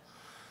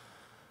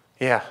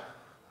 Yeah.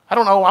 I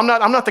don't know. I'm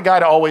not the guy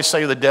to always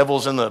say the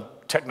devil's in the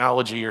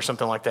technology or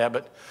something like that,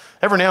 but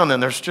every now and then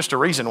there's just a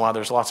reason why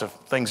there's lots of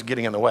things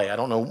getting in the way. I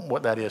don't know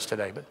what that is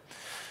today, but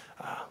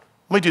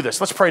let me do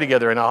this. Let's pray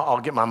together and I'll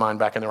get my mind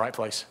back in the right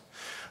place.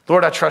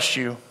 Lord, I trust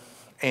you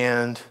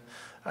and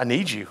I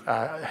need you.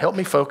 Help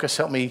me focus.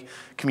 Help me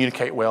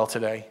communicate well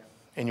today.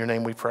 In your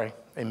name we pray.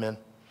 Amen.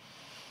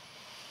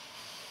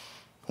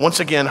 Once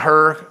again,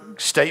 her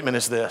statement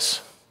is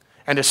this.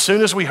 And as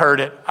soon as we heard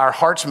it, our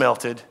hearts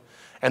melted,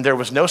 and there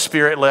was no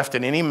spirit left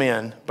in any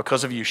men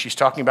because of you. She's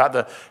talking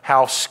about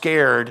how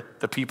scared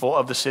the people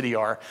of the city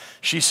are.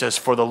 She says,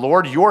 for the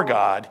Lord your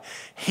God,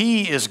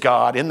 he is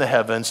God in the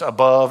heavens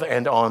above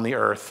and on the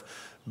earth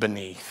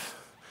beneath.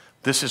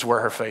 This is where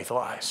her faith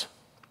lies.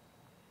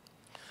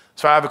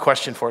 So I have a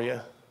question for you.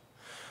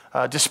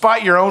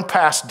 Despite your own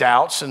past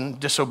doubts and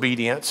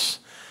disobedience,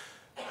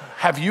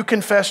 have you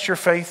confessed your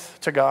faith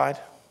to God?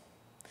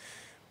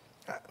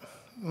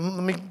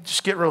 Let me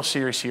just get real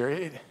serious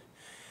here.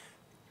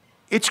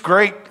 It's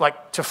great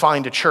to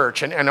find a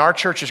church, and our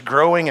church is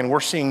growing, and we're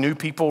seeing new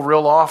people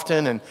real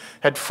often, and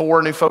had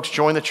 4 new folks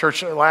join the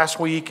church last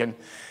week,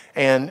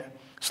 and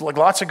so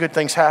lots of good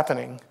things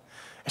happening.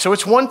 So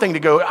it's one thing to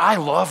go, I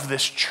love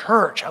this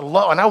church, and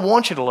I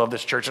want you to love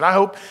this church, and I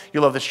hope you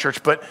love this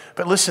church, but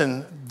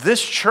listen,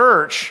 this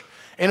church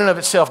in and of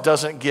itself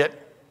doesn't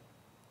get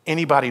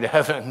anybody to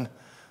heaven.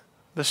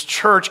 This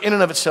church in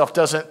and of itself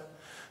doesn't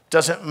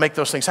make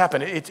those things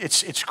happen.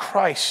 It's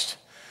Christ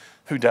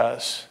who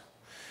does.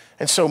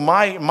 And so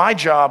my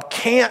job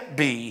can't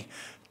be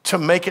to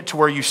make it to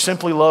where you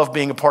simply love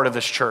being a part of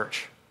this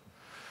church.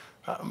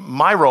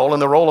 My role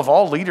and the role of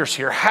all leaders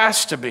here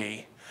has to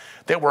be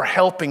that we're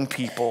helping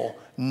people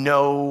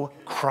know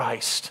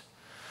Christ.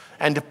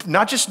 and to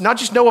not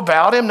just know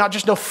about him, not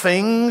just know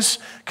things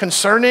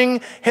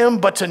concerning him,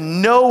 but to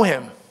know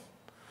him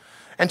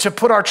and to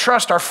put our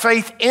trust, our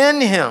faith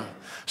in him,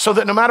 so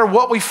that no matter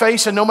what we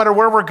face and no matter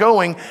where we're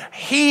going,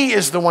 he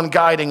is the one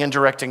guiding and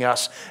directing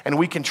us, and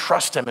we can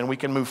trust him and we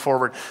can move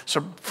forward.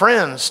 So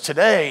friends,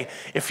 today,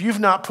 if you've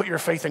not put your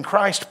faith in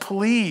Christ,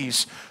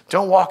 please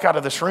don't walk out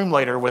of this room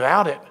later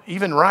without it.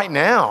 Even right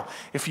now,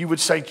 if you would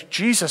say,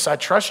 Jesus, I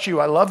trust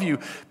you, I love you,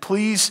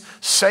 please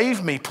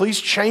save me, please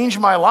change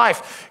my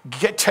life.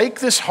 Take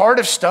this heart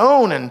of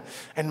stone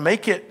and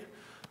make it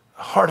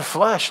a heart of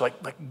flesh.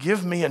 Like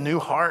give me a new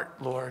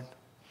heart, Lord.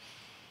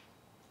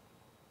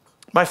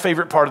 My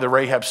favorite part of the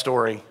Rahab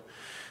story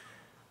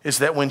is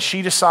that when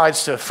she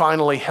decides to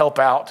finally help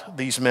out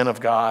these men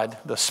of God,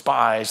 the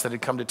spies that had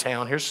come to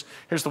town, here's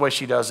the way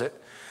she does it.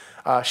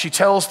 She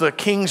tells the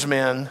king's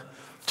men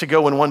to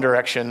go in one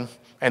direction,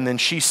 and then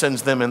she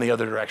sends them in the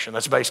other direction.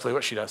 That's basically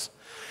what she does.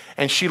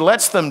 And she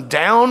lets them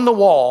down the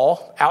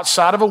wall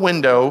outside of a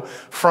window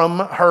from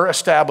her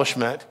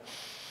establishment,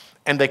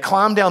 and they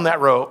climb down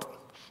that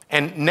rope.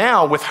 And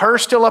now, with her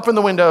still up in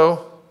the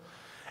window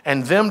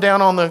and them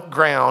down on the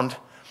ground,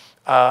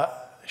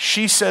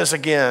 she says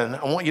again,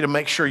 I want you to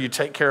make sure you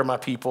take care of my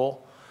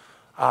people.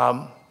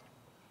 And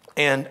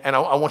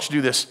I want you to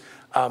do this.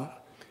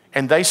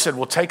 And they said,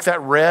 well, take that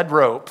red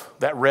rope,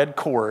 that red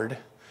cord,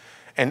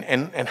 and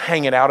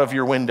hang it out of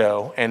your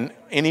window. And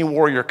any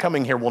warrior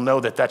coming here will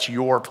know that that's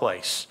your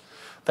place.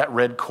 That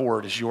red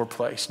cord is your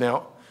place.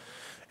 Now,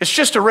 it's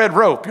just a red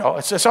rope, y'all.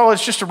 It's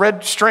just a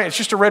red strand. It's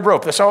just a red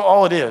rope. That's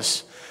all it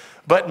is.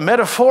 But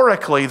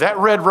metaphorically, that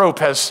red rope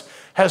has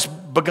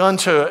begun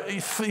to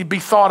be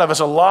thought of as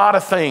a lot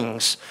of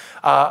things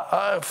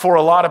for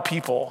a lot of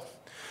people.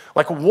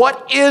 Like,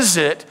 what is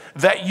it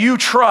that you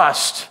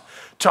trust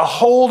to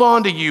hold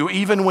on to you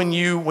even when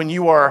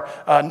you are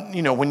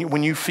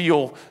when you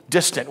feel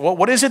distant?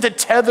 What is it that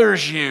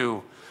tethers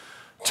you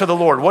to the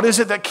Lord? What is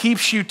it that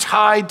keeps you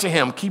tied to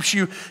him, keeps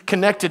you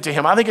connected to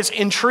him? I think it's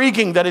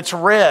intriguing that it's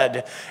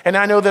red. And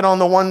I know that on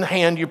the one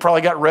hand, you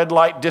probably got red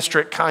light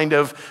district kind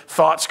of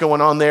thoughts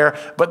going on there.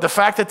 But the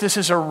fact that this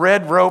is a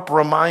red rope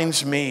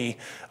reminds me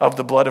of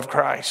the blood of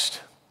Christ.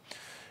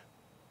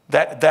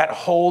 That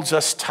holds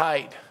us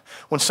tight.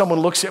 When someone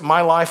looks at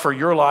my life or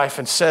your life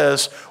and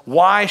says,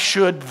 why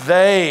should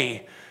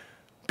they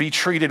be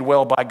treated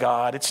well by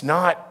God? It's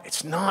not,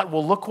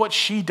 well, look what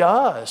she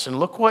does and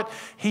look what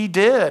he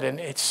did. And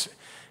it's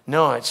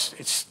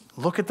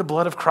look at the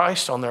blood of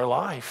Christ on their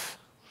life.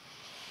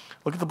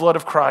 Look at the blood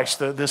of Christ,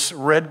 this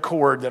red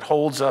cord that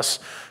holds us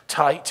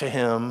tight to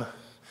him.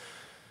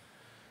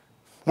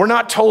 We're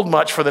not told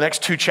much for the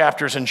next 2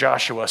 chapters in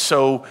Joshua.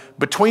 So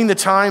between the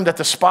time that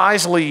the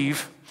spies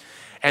leave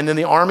and then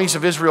the armies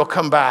of Israel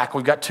come back,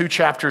 we've got 2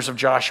 chapters of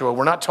Joshua.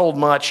 We're not told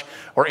much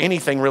or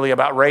anything really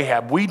about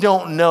Rahab. We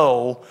don't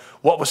know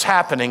what was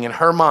happening in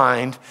her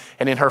mind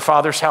and in her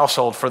father's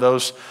household for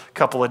those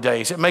couple of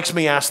days. It makes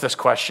me ask this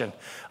question.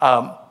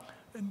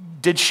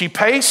 Did she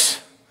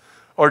pace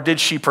or did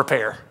she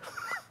prepare?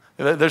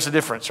 There's a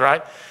difference,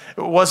 right?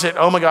 Was it,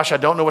 oh my gosh, I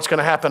don't know what's going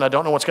to happen. I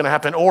don't know what's going to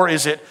happen. Or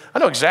is it, I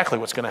know exactly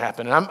what's going to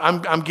happen. And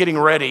I'm getting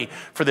ready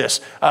for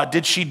this.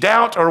 Did she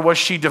doubt or was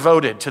she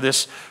devoted to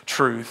this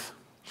truth?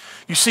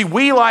 You see,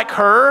 we, like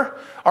her,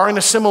 are in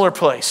a similar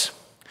place.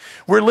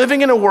 We're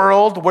living in a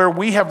world where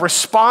we have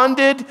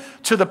responded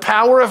to the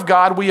power of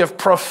God. We have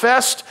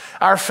professed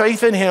our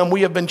faith in him.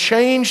 We have been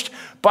changed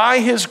by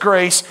his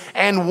grace,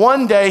 and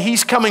one day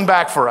he's coming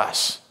back for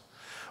us.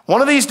 One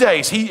of these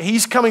days,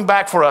 he's coming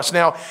back for us.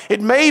 Now, it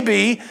may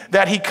be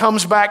that he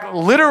comes back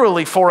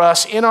literally for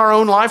us in our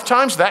own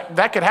lifetimes.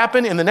 That could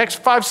happen in the next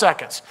 5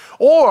 seconds.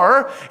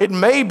 Or it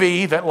may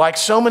be that, like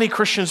so many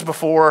Christians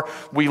before,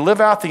 we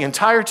live out the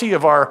entirety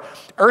of our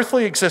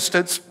earthly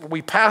existence,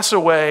 we pass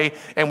away,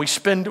 and we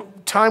spend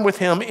time with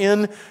him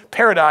in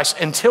paradise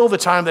until the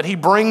time that he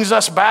brings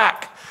us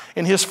back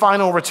in his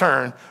final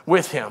return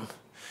with him.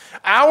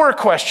 Our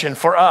question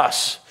for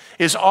us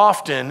is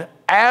often,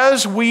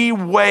 as we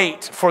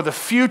wait for the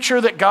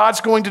future that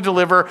God's going to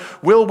deliver,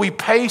 will we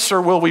pace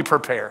or will we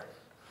prepare?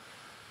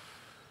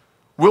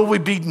 Will we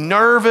be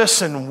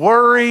nervous and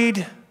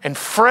worried and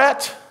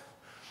fret?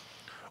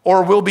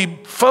 Or will we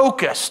be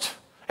focused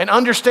and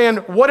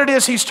understand what it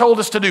is he's told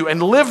us to do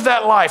and live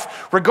that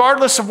life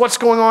regardless of what's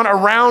going on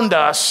around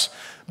us,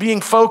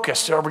 being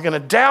focused? Are we going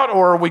to doubt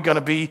or are we going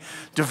to be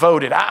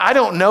devoted? I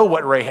don't know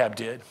what Rahab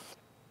did,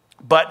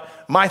 but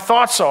my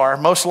thoughts are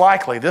most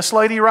likely this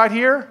lady right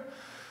here,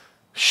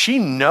 she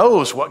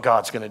knows what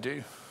God's going to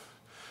do.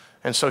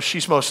 And so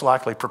she's most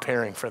likely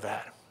preparing for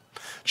that.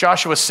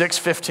 Joshua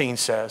 6:15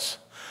 says,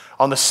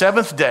 on the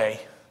 7th day,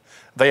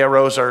 they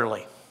arose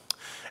early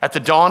at the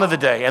dawn of the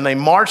day, and they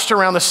marched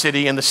around the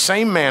city in the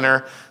same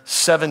manner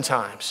 7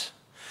 times.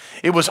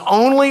 It was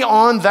only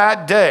on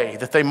that day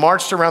that they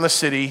marched around the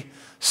city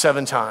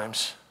 7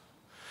 times.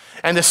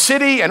 And the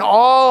city and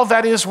all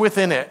that is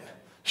within it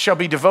shall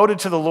be devoted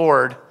to the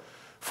Lord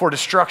for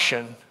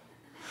destruction.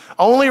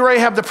 Only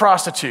Rahab the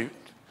prostitute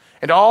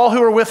and all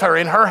who are with her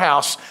in her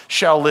house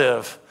shall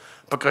live,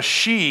 because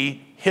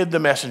she hid the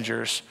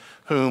messengers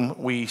whom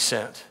we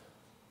sent.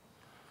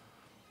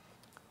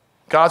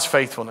 God's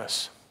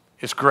faithfulness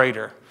is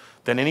greater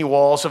than any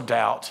walls of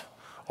doubt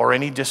or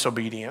any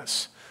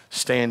disobedience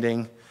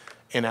standing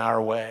in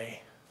our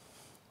way.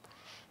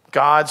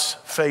 God's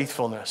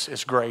faithfulness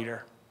is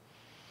greater.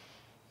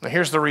 Now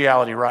here's the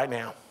reality right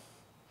now.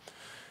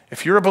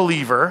 If you're a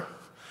believer,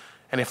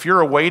 and if you're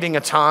awaiting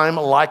a time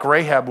like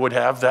Rahab would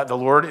have, that the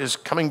Lord is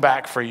coming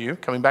back for you,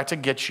 coming back to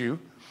get you,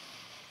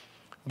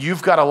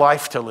 you've got a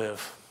life to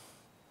live.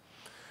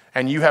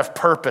 And you have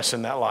purpose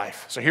in that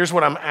life. So here's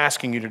what I'm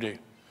asking you to do.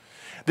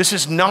 This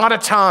is not a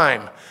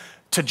time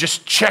to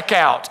just check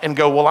out and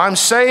go, well, I'm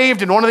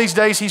saved, and one of these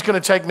days he's going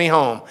to take me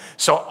home.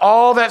 So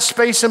all that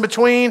space in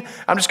between,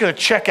 I'm just going to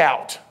check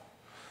out.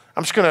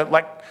 I'm just going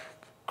to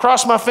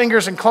cross my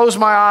fingers and close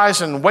my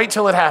eyes and wait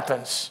till it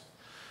happens.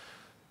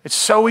 It's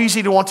so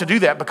easy to want to do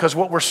that because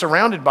what we're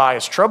surrounded by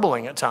is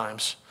troubling at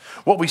times.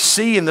 What we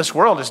see in this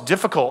world is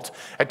difficult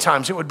at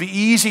times. It would be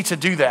easy to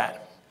do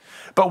that.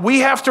 But we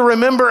have to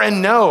remember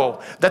and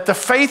know that the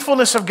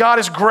faithfulness of God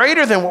is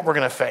greater than what we're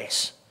going to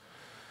face.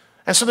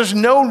 And so there's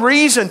no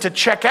reason to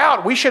check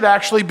out. We should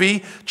actually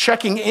be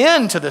checking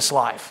into this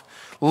life.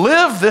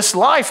 Live this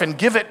life and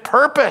give it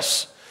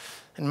purpose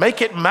and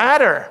make it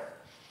matter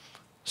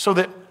so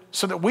that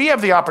we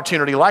have the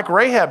opportunity, like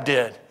Rahab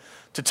did,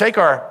 to take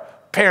our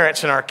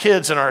parents and our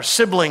kids and our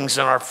siblings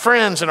and our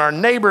friends and our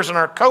neighbors and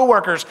our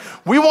coworkers.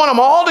 We want them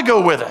all to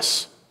go with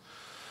us.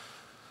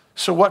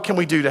 So what can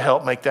we do to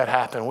help make that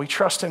happen? We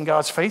trust in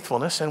God's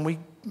faithfulness and we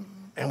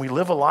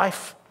live a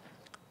life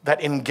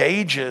that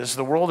engages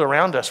the world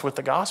around us with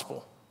the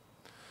gospel.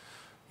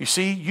 You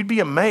see, you'd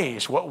be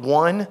amazed what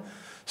one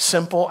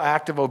simple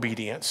act of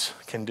obedience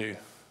can do.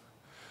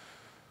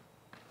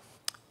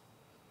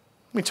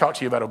 Let me talk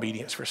to you about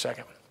obedience for a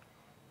second.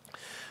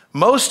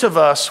 Most of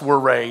us were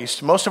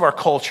raised, most of our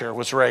culture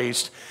was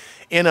raised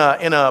in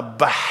a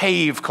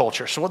behave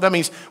culture. So what that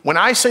means, when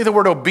I say the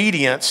word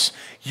obedience,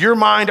 your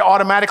mind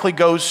automatically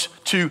goes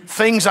to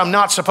things I'm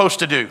not supposed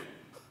to do.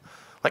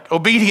 Like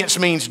obedience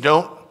means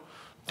don't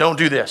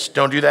do this,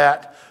 don't do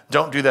that,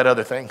 don't do that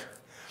other thing.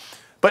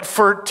 But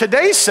for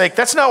today's sake,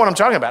 that's not what I'm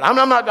talking about.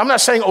 I'm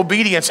not saying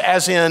obedience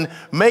as in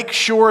make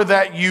sure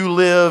that you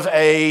live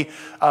a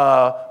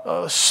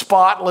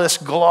spotless,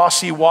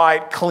 glossy,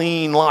 white,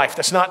 clean life.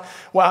 That's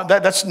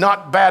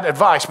not bad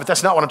advice, but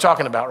that's not what I'm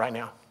talking about right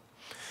now.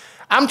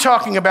 I'm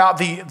talking about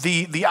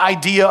the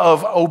idea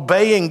of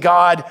obeying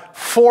God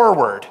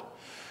forward,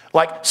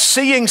 like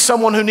seeing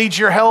someone who needs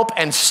your help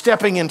and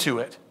stepping into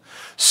it.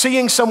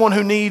 Seeing someone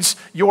who needs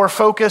your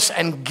focus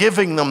and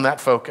giving them that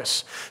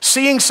focus.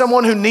 Seeing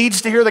someone who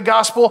needs to hear the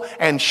gospel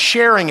and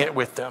sharing it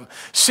with them.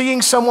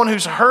 Seeing someone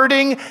who's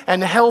hurting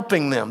and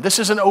helping them. This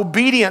is an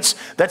obedience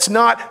that's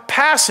not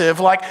passive,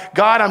 like,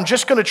 God, I'm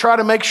just going to try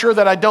to make sure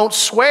that I don't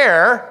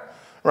swear,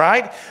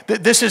 right?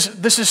 This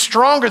is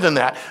stronger than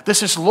that.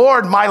 This is,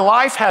 Lord, my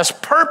life has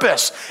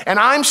purpose, and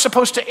I'm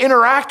supposed to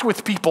interact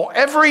with people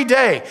every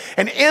day.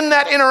 And in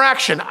that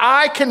interaction,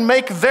 I can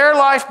make their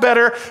life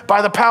better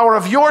by the power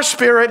of your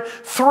Spirit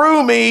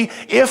through me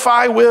if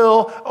I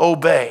will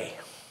obey.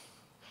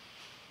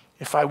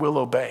 If I will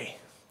obey.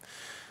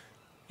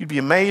 You'd be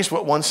amazed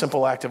what one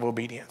simple act of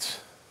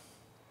obedience.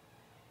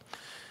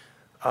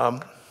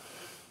 One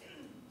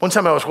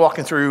time I was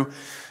walking through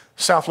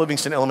South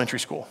Livingston Elementary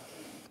School.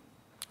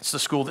 It's the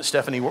school that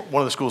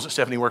one of the schools that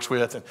Stephanie works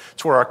with, and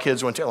it's where our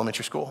kids went to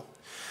elementary school.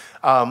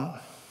 I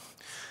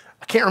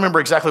can't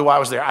remember exactly why I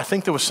was there. I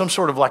think there was some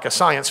sort of like a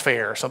science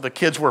fair or something. The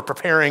kids were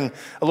preparing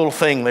a little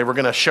thing they were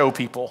going to show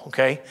people,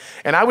 okay?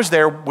 And I was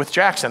there with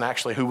Jackson,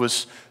 actually, who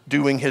was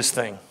doing his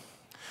thing.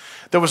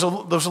 There was a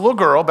little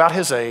girl about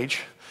his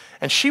age,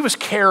 and she was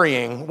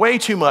carrying way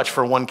too much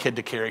for one kid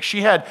to carry.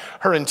 She had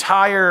her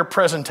entire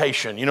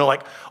presentation,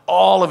 like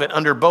all of it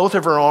under both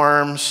of her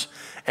arms,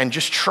 and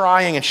just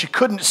trying, and she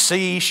couldn't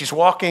see. She's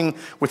walking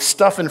with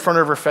stuff in front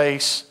of her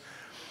face,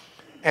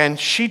 and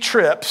she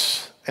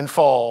trips and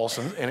falls,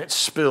 and it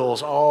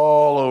spills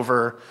all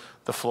over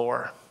the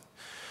floor.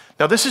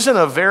 Now, this isn't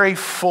a very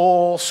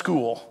full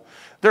school.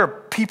 There are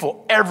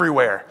people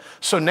everywhere.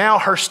 So now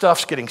her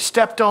stuff's getting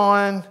stepped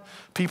on.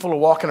 People are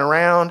walking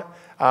around.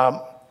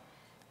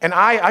 And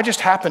I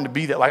just happened to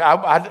be there. Like,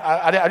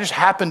 I just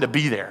happened to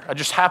be there. I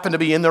just happened to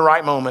be in the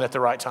right moment at the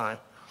right time.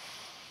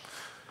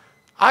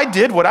 I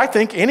did what I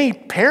think any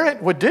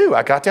parent would do.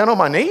 I got down on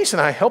my knees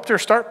and I helped her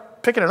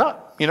start picking it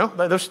up.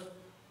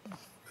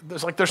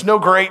 There's no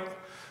great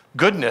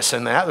goodness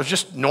in that. There's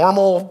just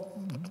normal,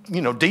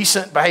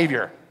 decent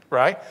behavior,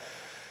 right?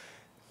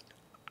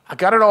 I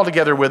got it all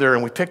together with her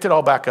and we picked it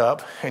all back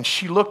up, and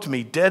she looked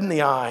me dead in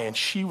the eye and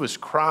she was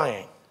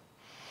crying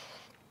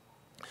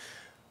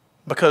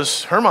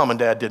because her mom and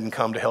dad didn't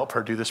come to help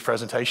her do this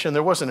presentation.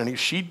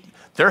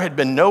 There had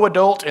been no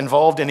adult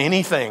involved in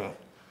anything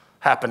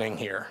happening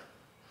here.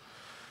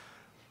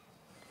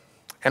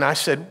 And I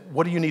said,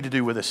 what do you need to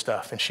do with this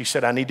stuff? And she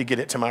said, I need to get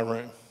it to my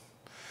room.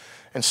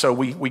 And so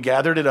we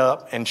gathered it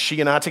up, and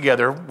she and I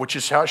together, which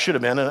is how it should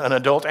have been, an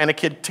adult and a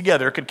kid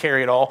together could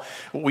carry it all.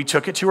 We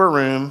took it to her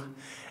room,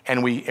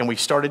 and we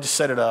started to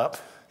set it up.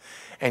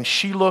 And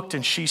she looked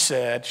and she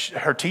said,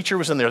 her teacher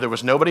was in there, there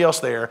was nobody else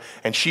there,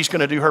 and she's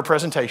going to do her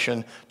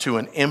presentation to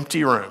an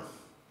empty room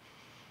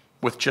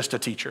with just a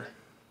teacher.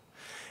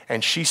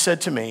 And she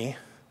said to me,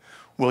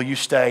 will you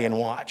stay and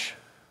watch?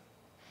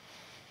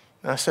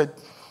 And I said,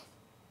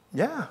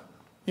 yeah,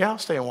 I'll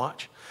stay and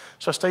watch.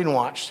 So I stayed and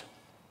watched.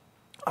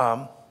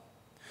 About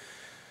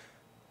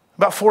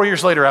 4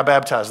 years later, I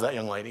baptized that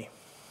young lady.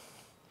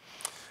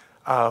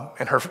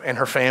 And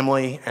her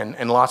family,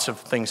 and lots of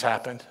things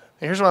happened.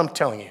 And here's what I'm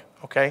telling you,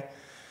 okay?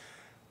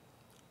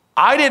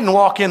 I didn't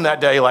walk in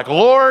that day like,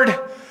 Lord,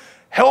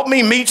 help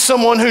me meet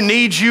someone who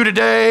needs you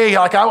today.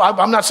 Like,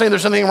 I'm not saying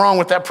there's anything wrong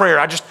with that prayer.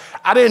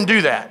 I didn't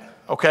do that,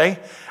 okay?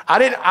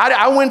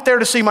 I went there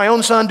to see my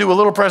own son do a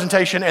little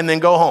presentation and then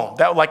go home.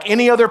 That, like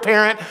any other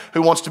parent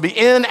who wants to be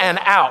in and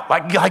out.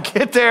 Like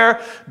get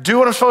there, do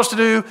what I'm supposed to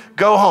do,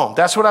 go home.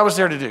 That's what I was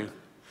there to do.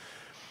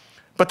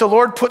 But the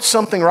Lord puts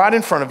something right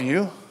in front of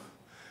you,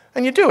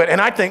 and you do it.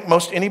 And I think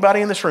most anybody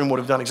in this room would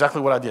have done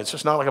exactly what I did. So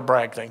it's not like a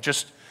brag thing.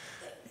 Just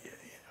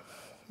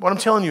what I'm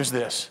telling you is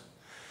this.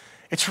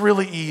 It's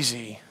really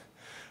easy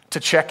to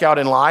check out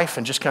in life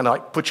and just kind of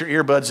like put your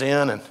earbuds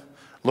in and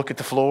look at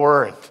the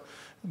floor and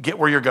get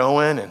where you're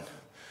going and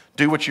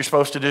do what you're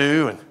supposed to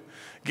do and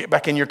get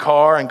back in your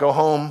car and go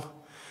home.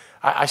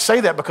 I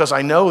say that because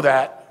I know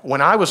that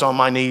when I was on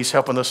my knees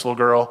helping this little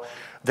girl,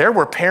 there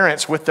were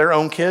parents with their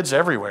own kids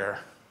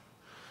everywhere.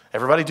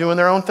 Everybody doing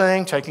their own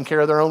thing, taking care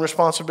of their own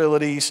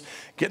responsibilities,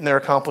 getting their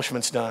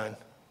accomplishments done.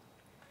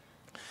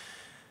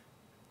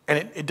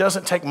 And it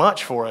doesn't take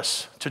much for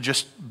us to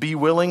just be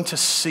willing to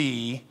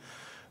see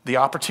the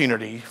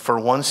opportunity for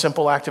one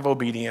simple act of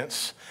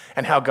obedience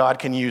and how God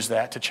can use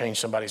that to change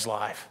somebody's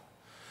life.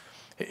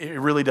 It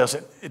really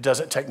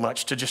doesn't take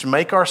much to just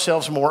make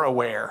ourselves more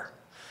aware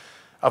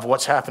of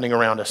what's happening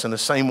around us in the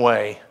same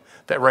way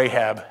that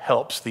Rahab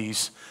helps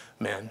these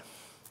men.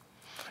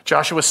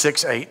 Joshua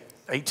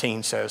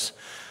 6:18 says,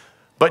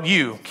 but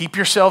you, keep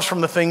yourselves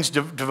from the things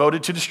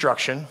devoted to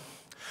destruction,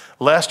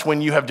 lest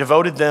when you have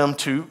devoted them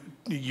to,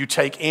 you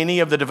take any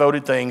of the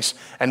devoted things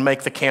and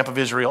make the camp of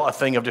Israel a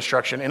thing of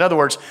destruction. In other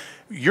words,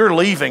 you're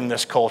leaving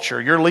this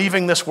culture, you're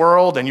leaving this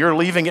world, and you're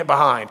leaving it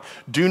behind.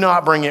 Do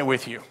not bring it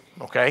with you,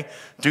 okay?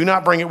 Do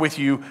not bring it with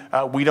you.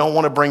 We don't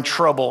want to bring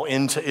trouble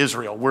into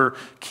Israel. We're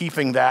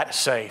keeping that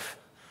safe.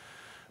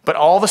 But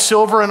all the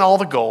silver and all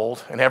the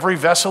gold and every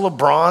vessel of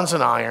bronze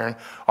and iron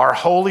are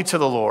holy to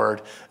the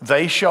Lord.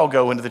 They shall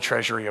go into the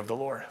treasury of the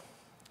Lord.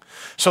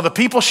 So the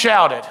people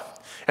shouted,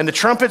 and the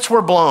trumpets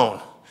were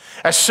blown.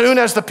 As soon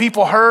as the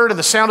people heard and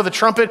the sound of the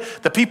trumpet,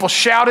 the people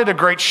shouted a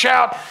great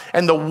shout,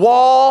 and the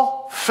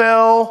wall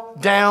fell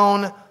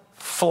down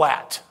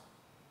flat,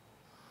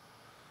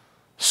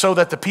 so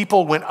that the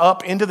people went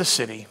up into the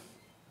city,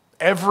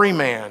 every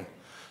man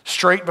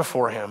straight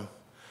before him,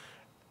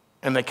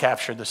 and they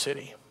captured the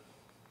city.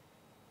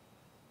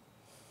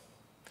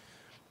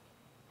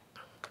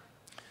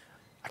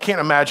 I can't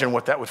imagine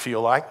what that would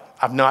feel like.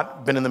 I've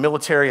not been in the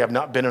military. I've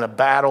not been in a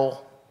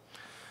battle.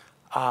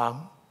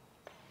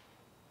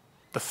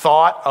 The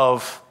thought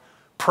of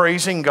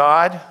praising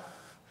God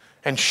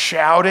and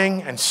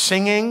shouting and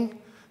singing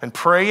and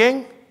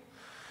praying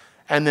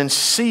and then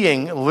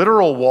seeing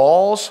literal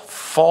walls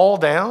fall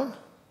down.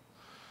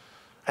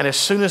 And as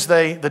soon as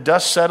the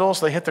dust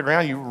settles, they hit the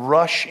ground, you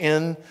rush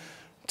in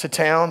to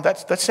town.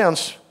 That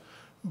sounds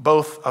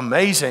both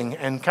amazing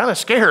and kind of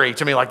scary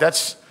to me. Like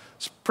it's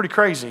pretty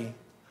crazy.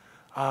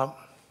 I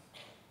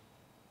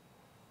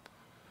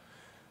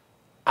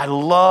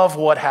love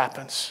what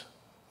happens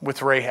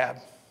with Rahab.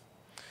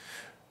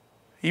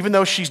 Even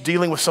though she's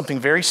dealing with something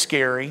very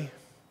scary,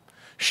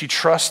 she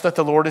trusts that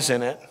the Lord is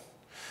in it.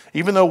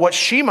 Even though what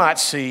she might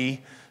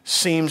see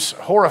seems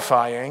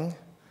horrifying,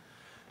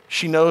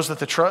 she knows that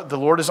the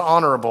Lord is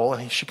honorable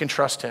and she can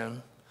trust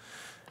him.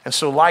 And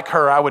so like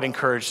her, I would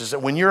encourage is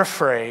that when you're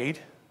afraid,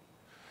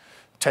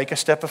 take a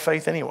step of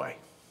faith anyway.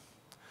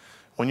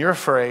 When you're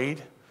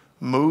afraid,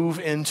 move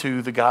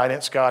into the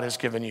guidance God has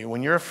given you.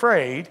 When you're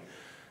afraid,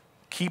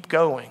 keep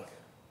going.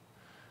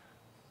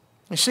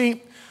 You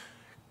see,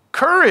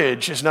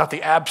 courage is not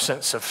the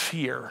absence of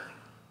fear.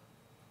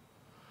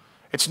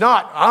 It's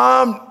not,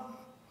 I'm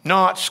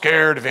not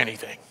scared of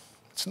anything.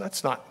 It's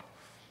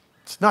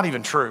not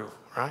even true,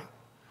 right?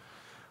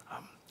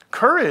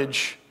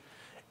 Courage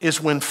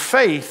is when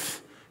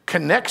faith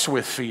connects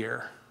with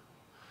fear.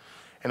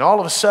 And all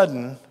of a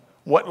sudden,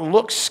 what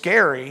looks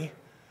scary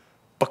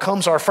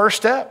becomes our first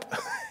step.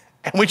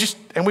 and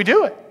we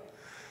do it.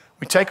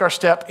 We take our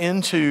step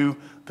into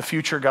the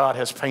future God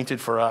has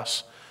painted for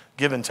us,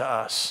 given to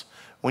us.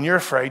 When you're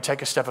afraid,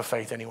 take a step of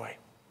faith anyway.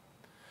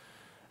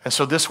 And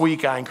so this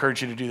week, I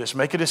encourage you to do this.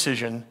 Make a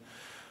decision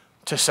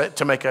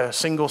to make a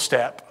single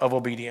step of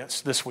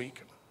obedience this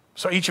week.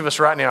 So each of us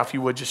right now, if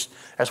you would, just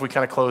as we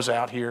kind of close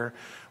out here,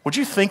 would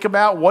you think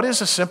about what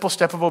is a simple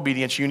step of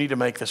obedience you need to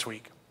make this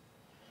week?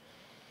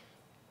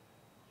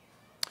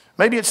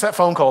 Maybe it's that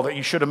phone call that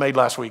you should have made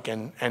last week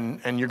and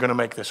you're going to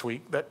make this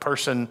week, that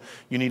person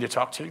you need to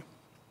talk to.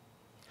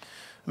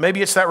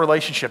 Maybe it's that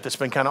relationship that's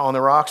been kind of on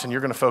the rocks and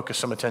you're going to focus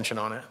some attention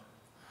on it.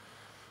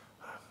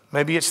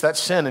 Maybe it's that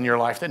sin in your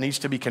life that needs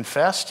to be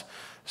confessed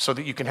so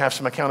that you can have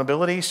some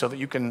accountability, so that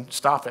you can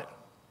stop it.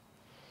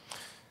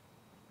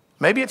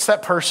 Maybe it's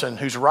that person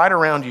who's right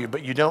around you,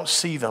 but you don't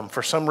see them.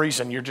 For some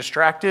reason, you're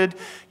distracted,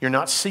 you're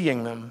not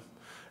seeing them.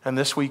 And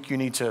this week, you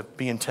need to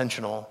be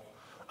intentional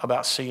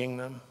about seeing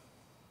them.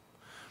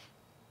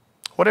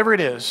 Whatever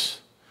it is,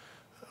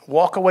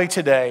 walk away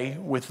today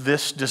with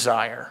this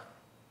desire.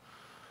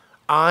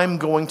 I'm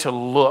going to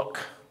look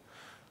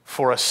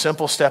for a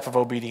simple step of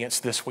obedience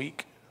this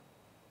week,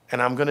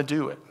 and I'm going to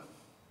do it.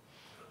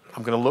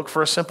 I'm going to look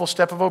for a simple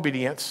step of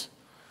obedience,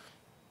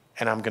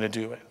 and I'm going to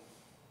do it.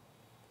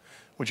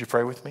 Would you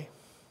pray with me?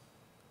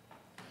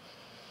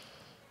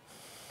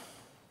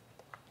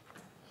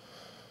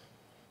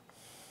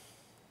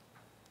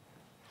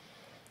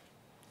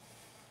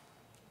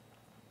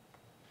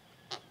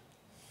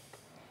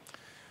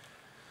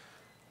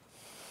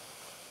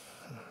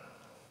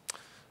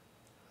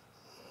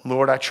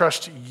 Lord, I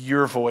trust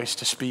your voice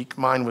to speak.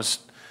 Mine was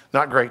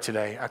not great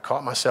today. I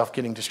caught myself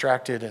getting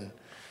distracted and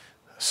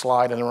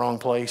slide in the wrong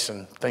place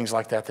and things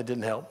like that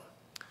didn't help.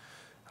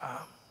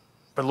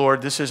 But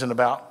Lord, this isn't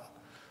about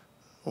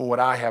what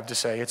I have to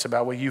say. It's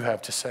about what you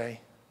have to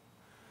say.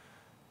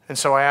 And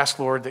so I ask,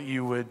 Lord, that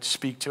you would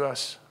speak to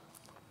us.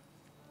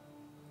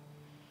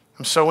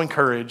 I'm so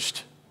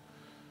encouraged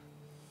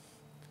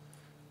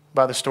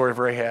by the story of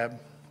Rahab.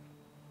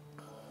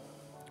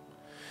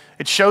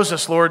 It shows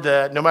us, Lord,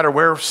 that no matter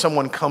where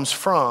someone comes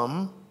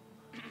from,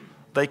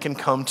 they can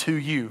come to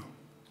you.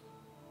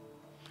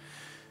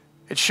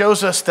 It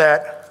shows us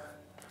that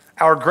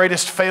our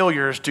greatest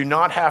failures do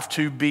not have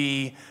to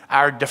be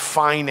our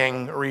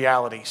defining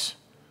realities.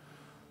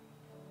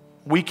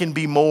 We can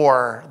be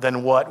more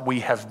than what we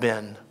have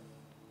been.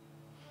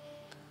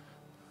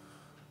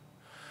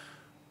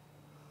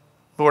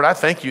 Lord, I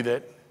thank you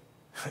that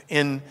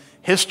in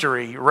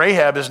history,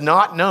 Rahab is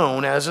not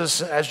known as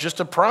just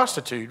a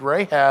prostitute.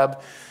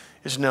 Rahab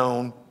is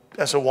known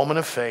as a woman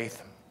of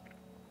faith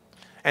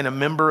and a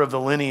member of the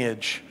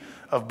lineage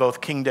of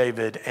both King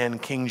David and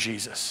King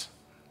Jesus.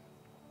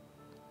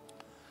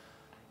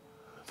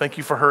 Thank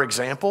you for her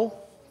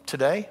example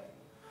today.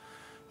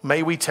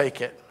 May we take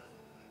it.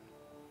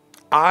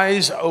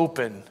 Eyes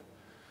open,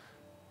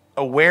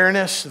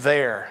 awareness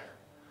there,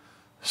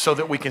 so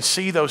that we can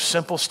see those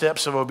simple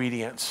steps of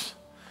obedience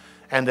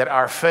and that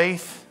our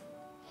faith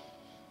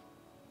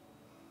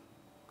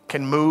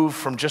can move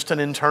from just an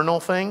internal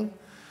thing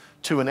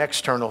to an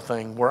external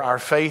thing, where our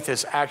faith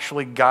is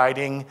actually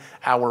guiding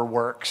our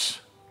works.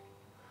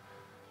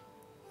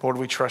 Lord,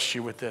 we trust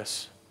you with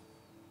this.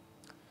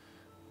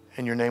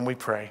 In your name we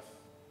pray.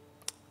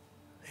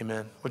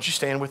 Amen. Would you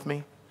stand with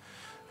me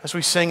as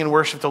we sing and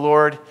worship the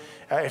Lord?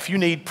 If you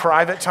need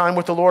private time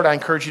with the Lord, I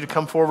encourage you to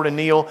come forward and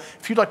kneel.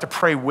 If you'd like to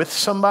pray with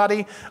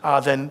somebody,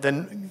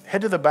 then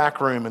head to the back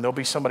room and there'll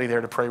be somebody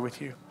there to pray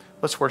with you.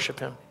 Let's worship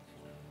him.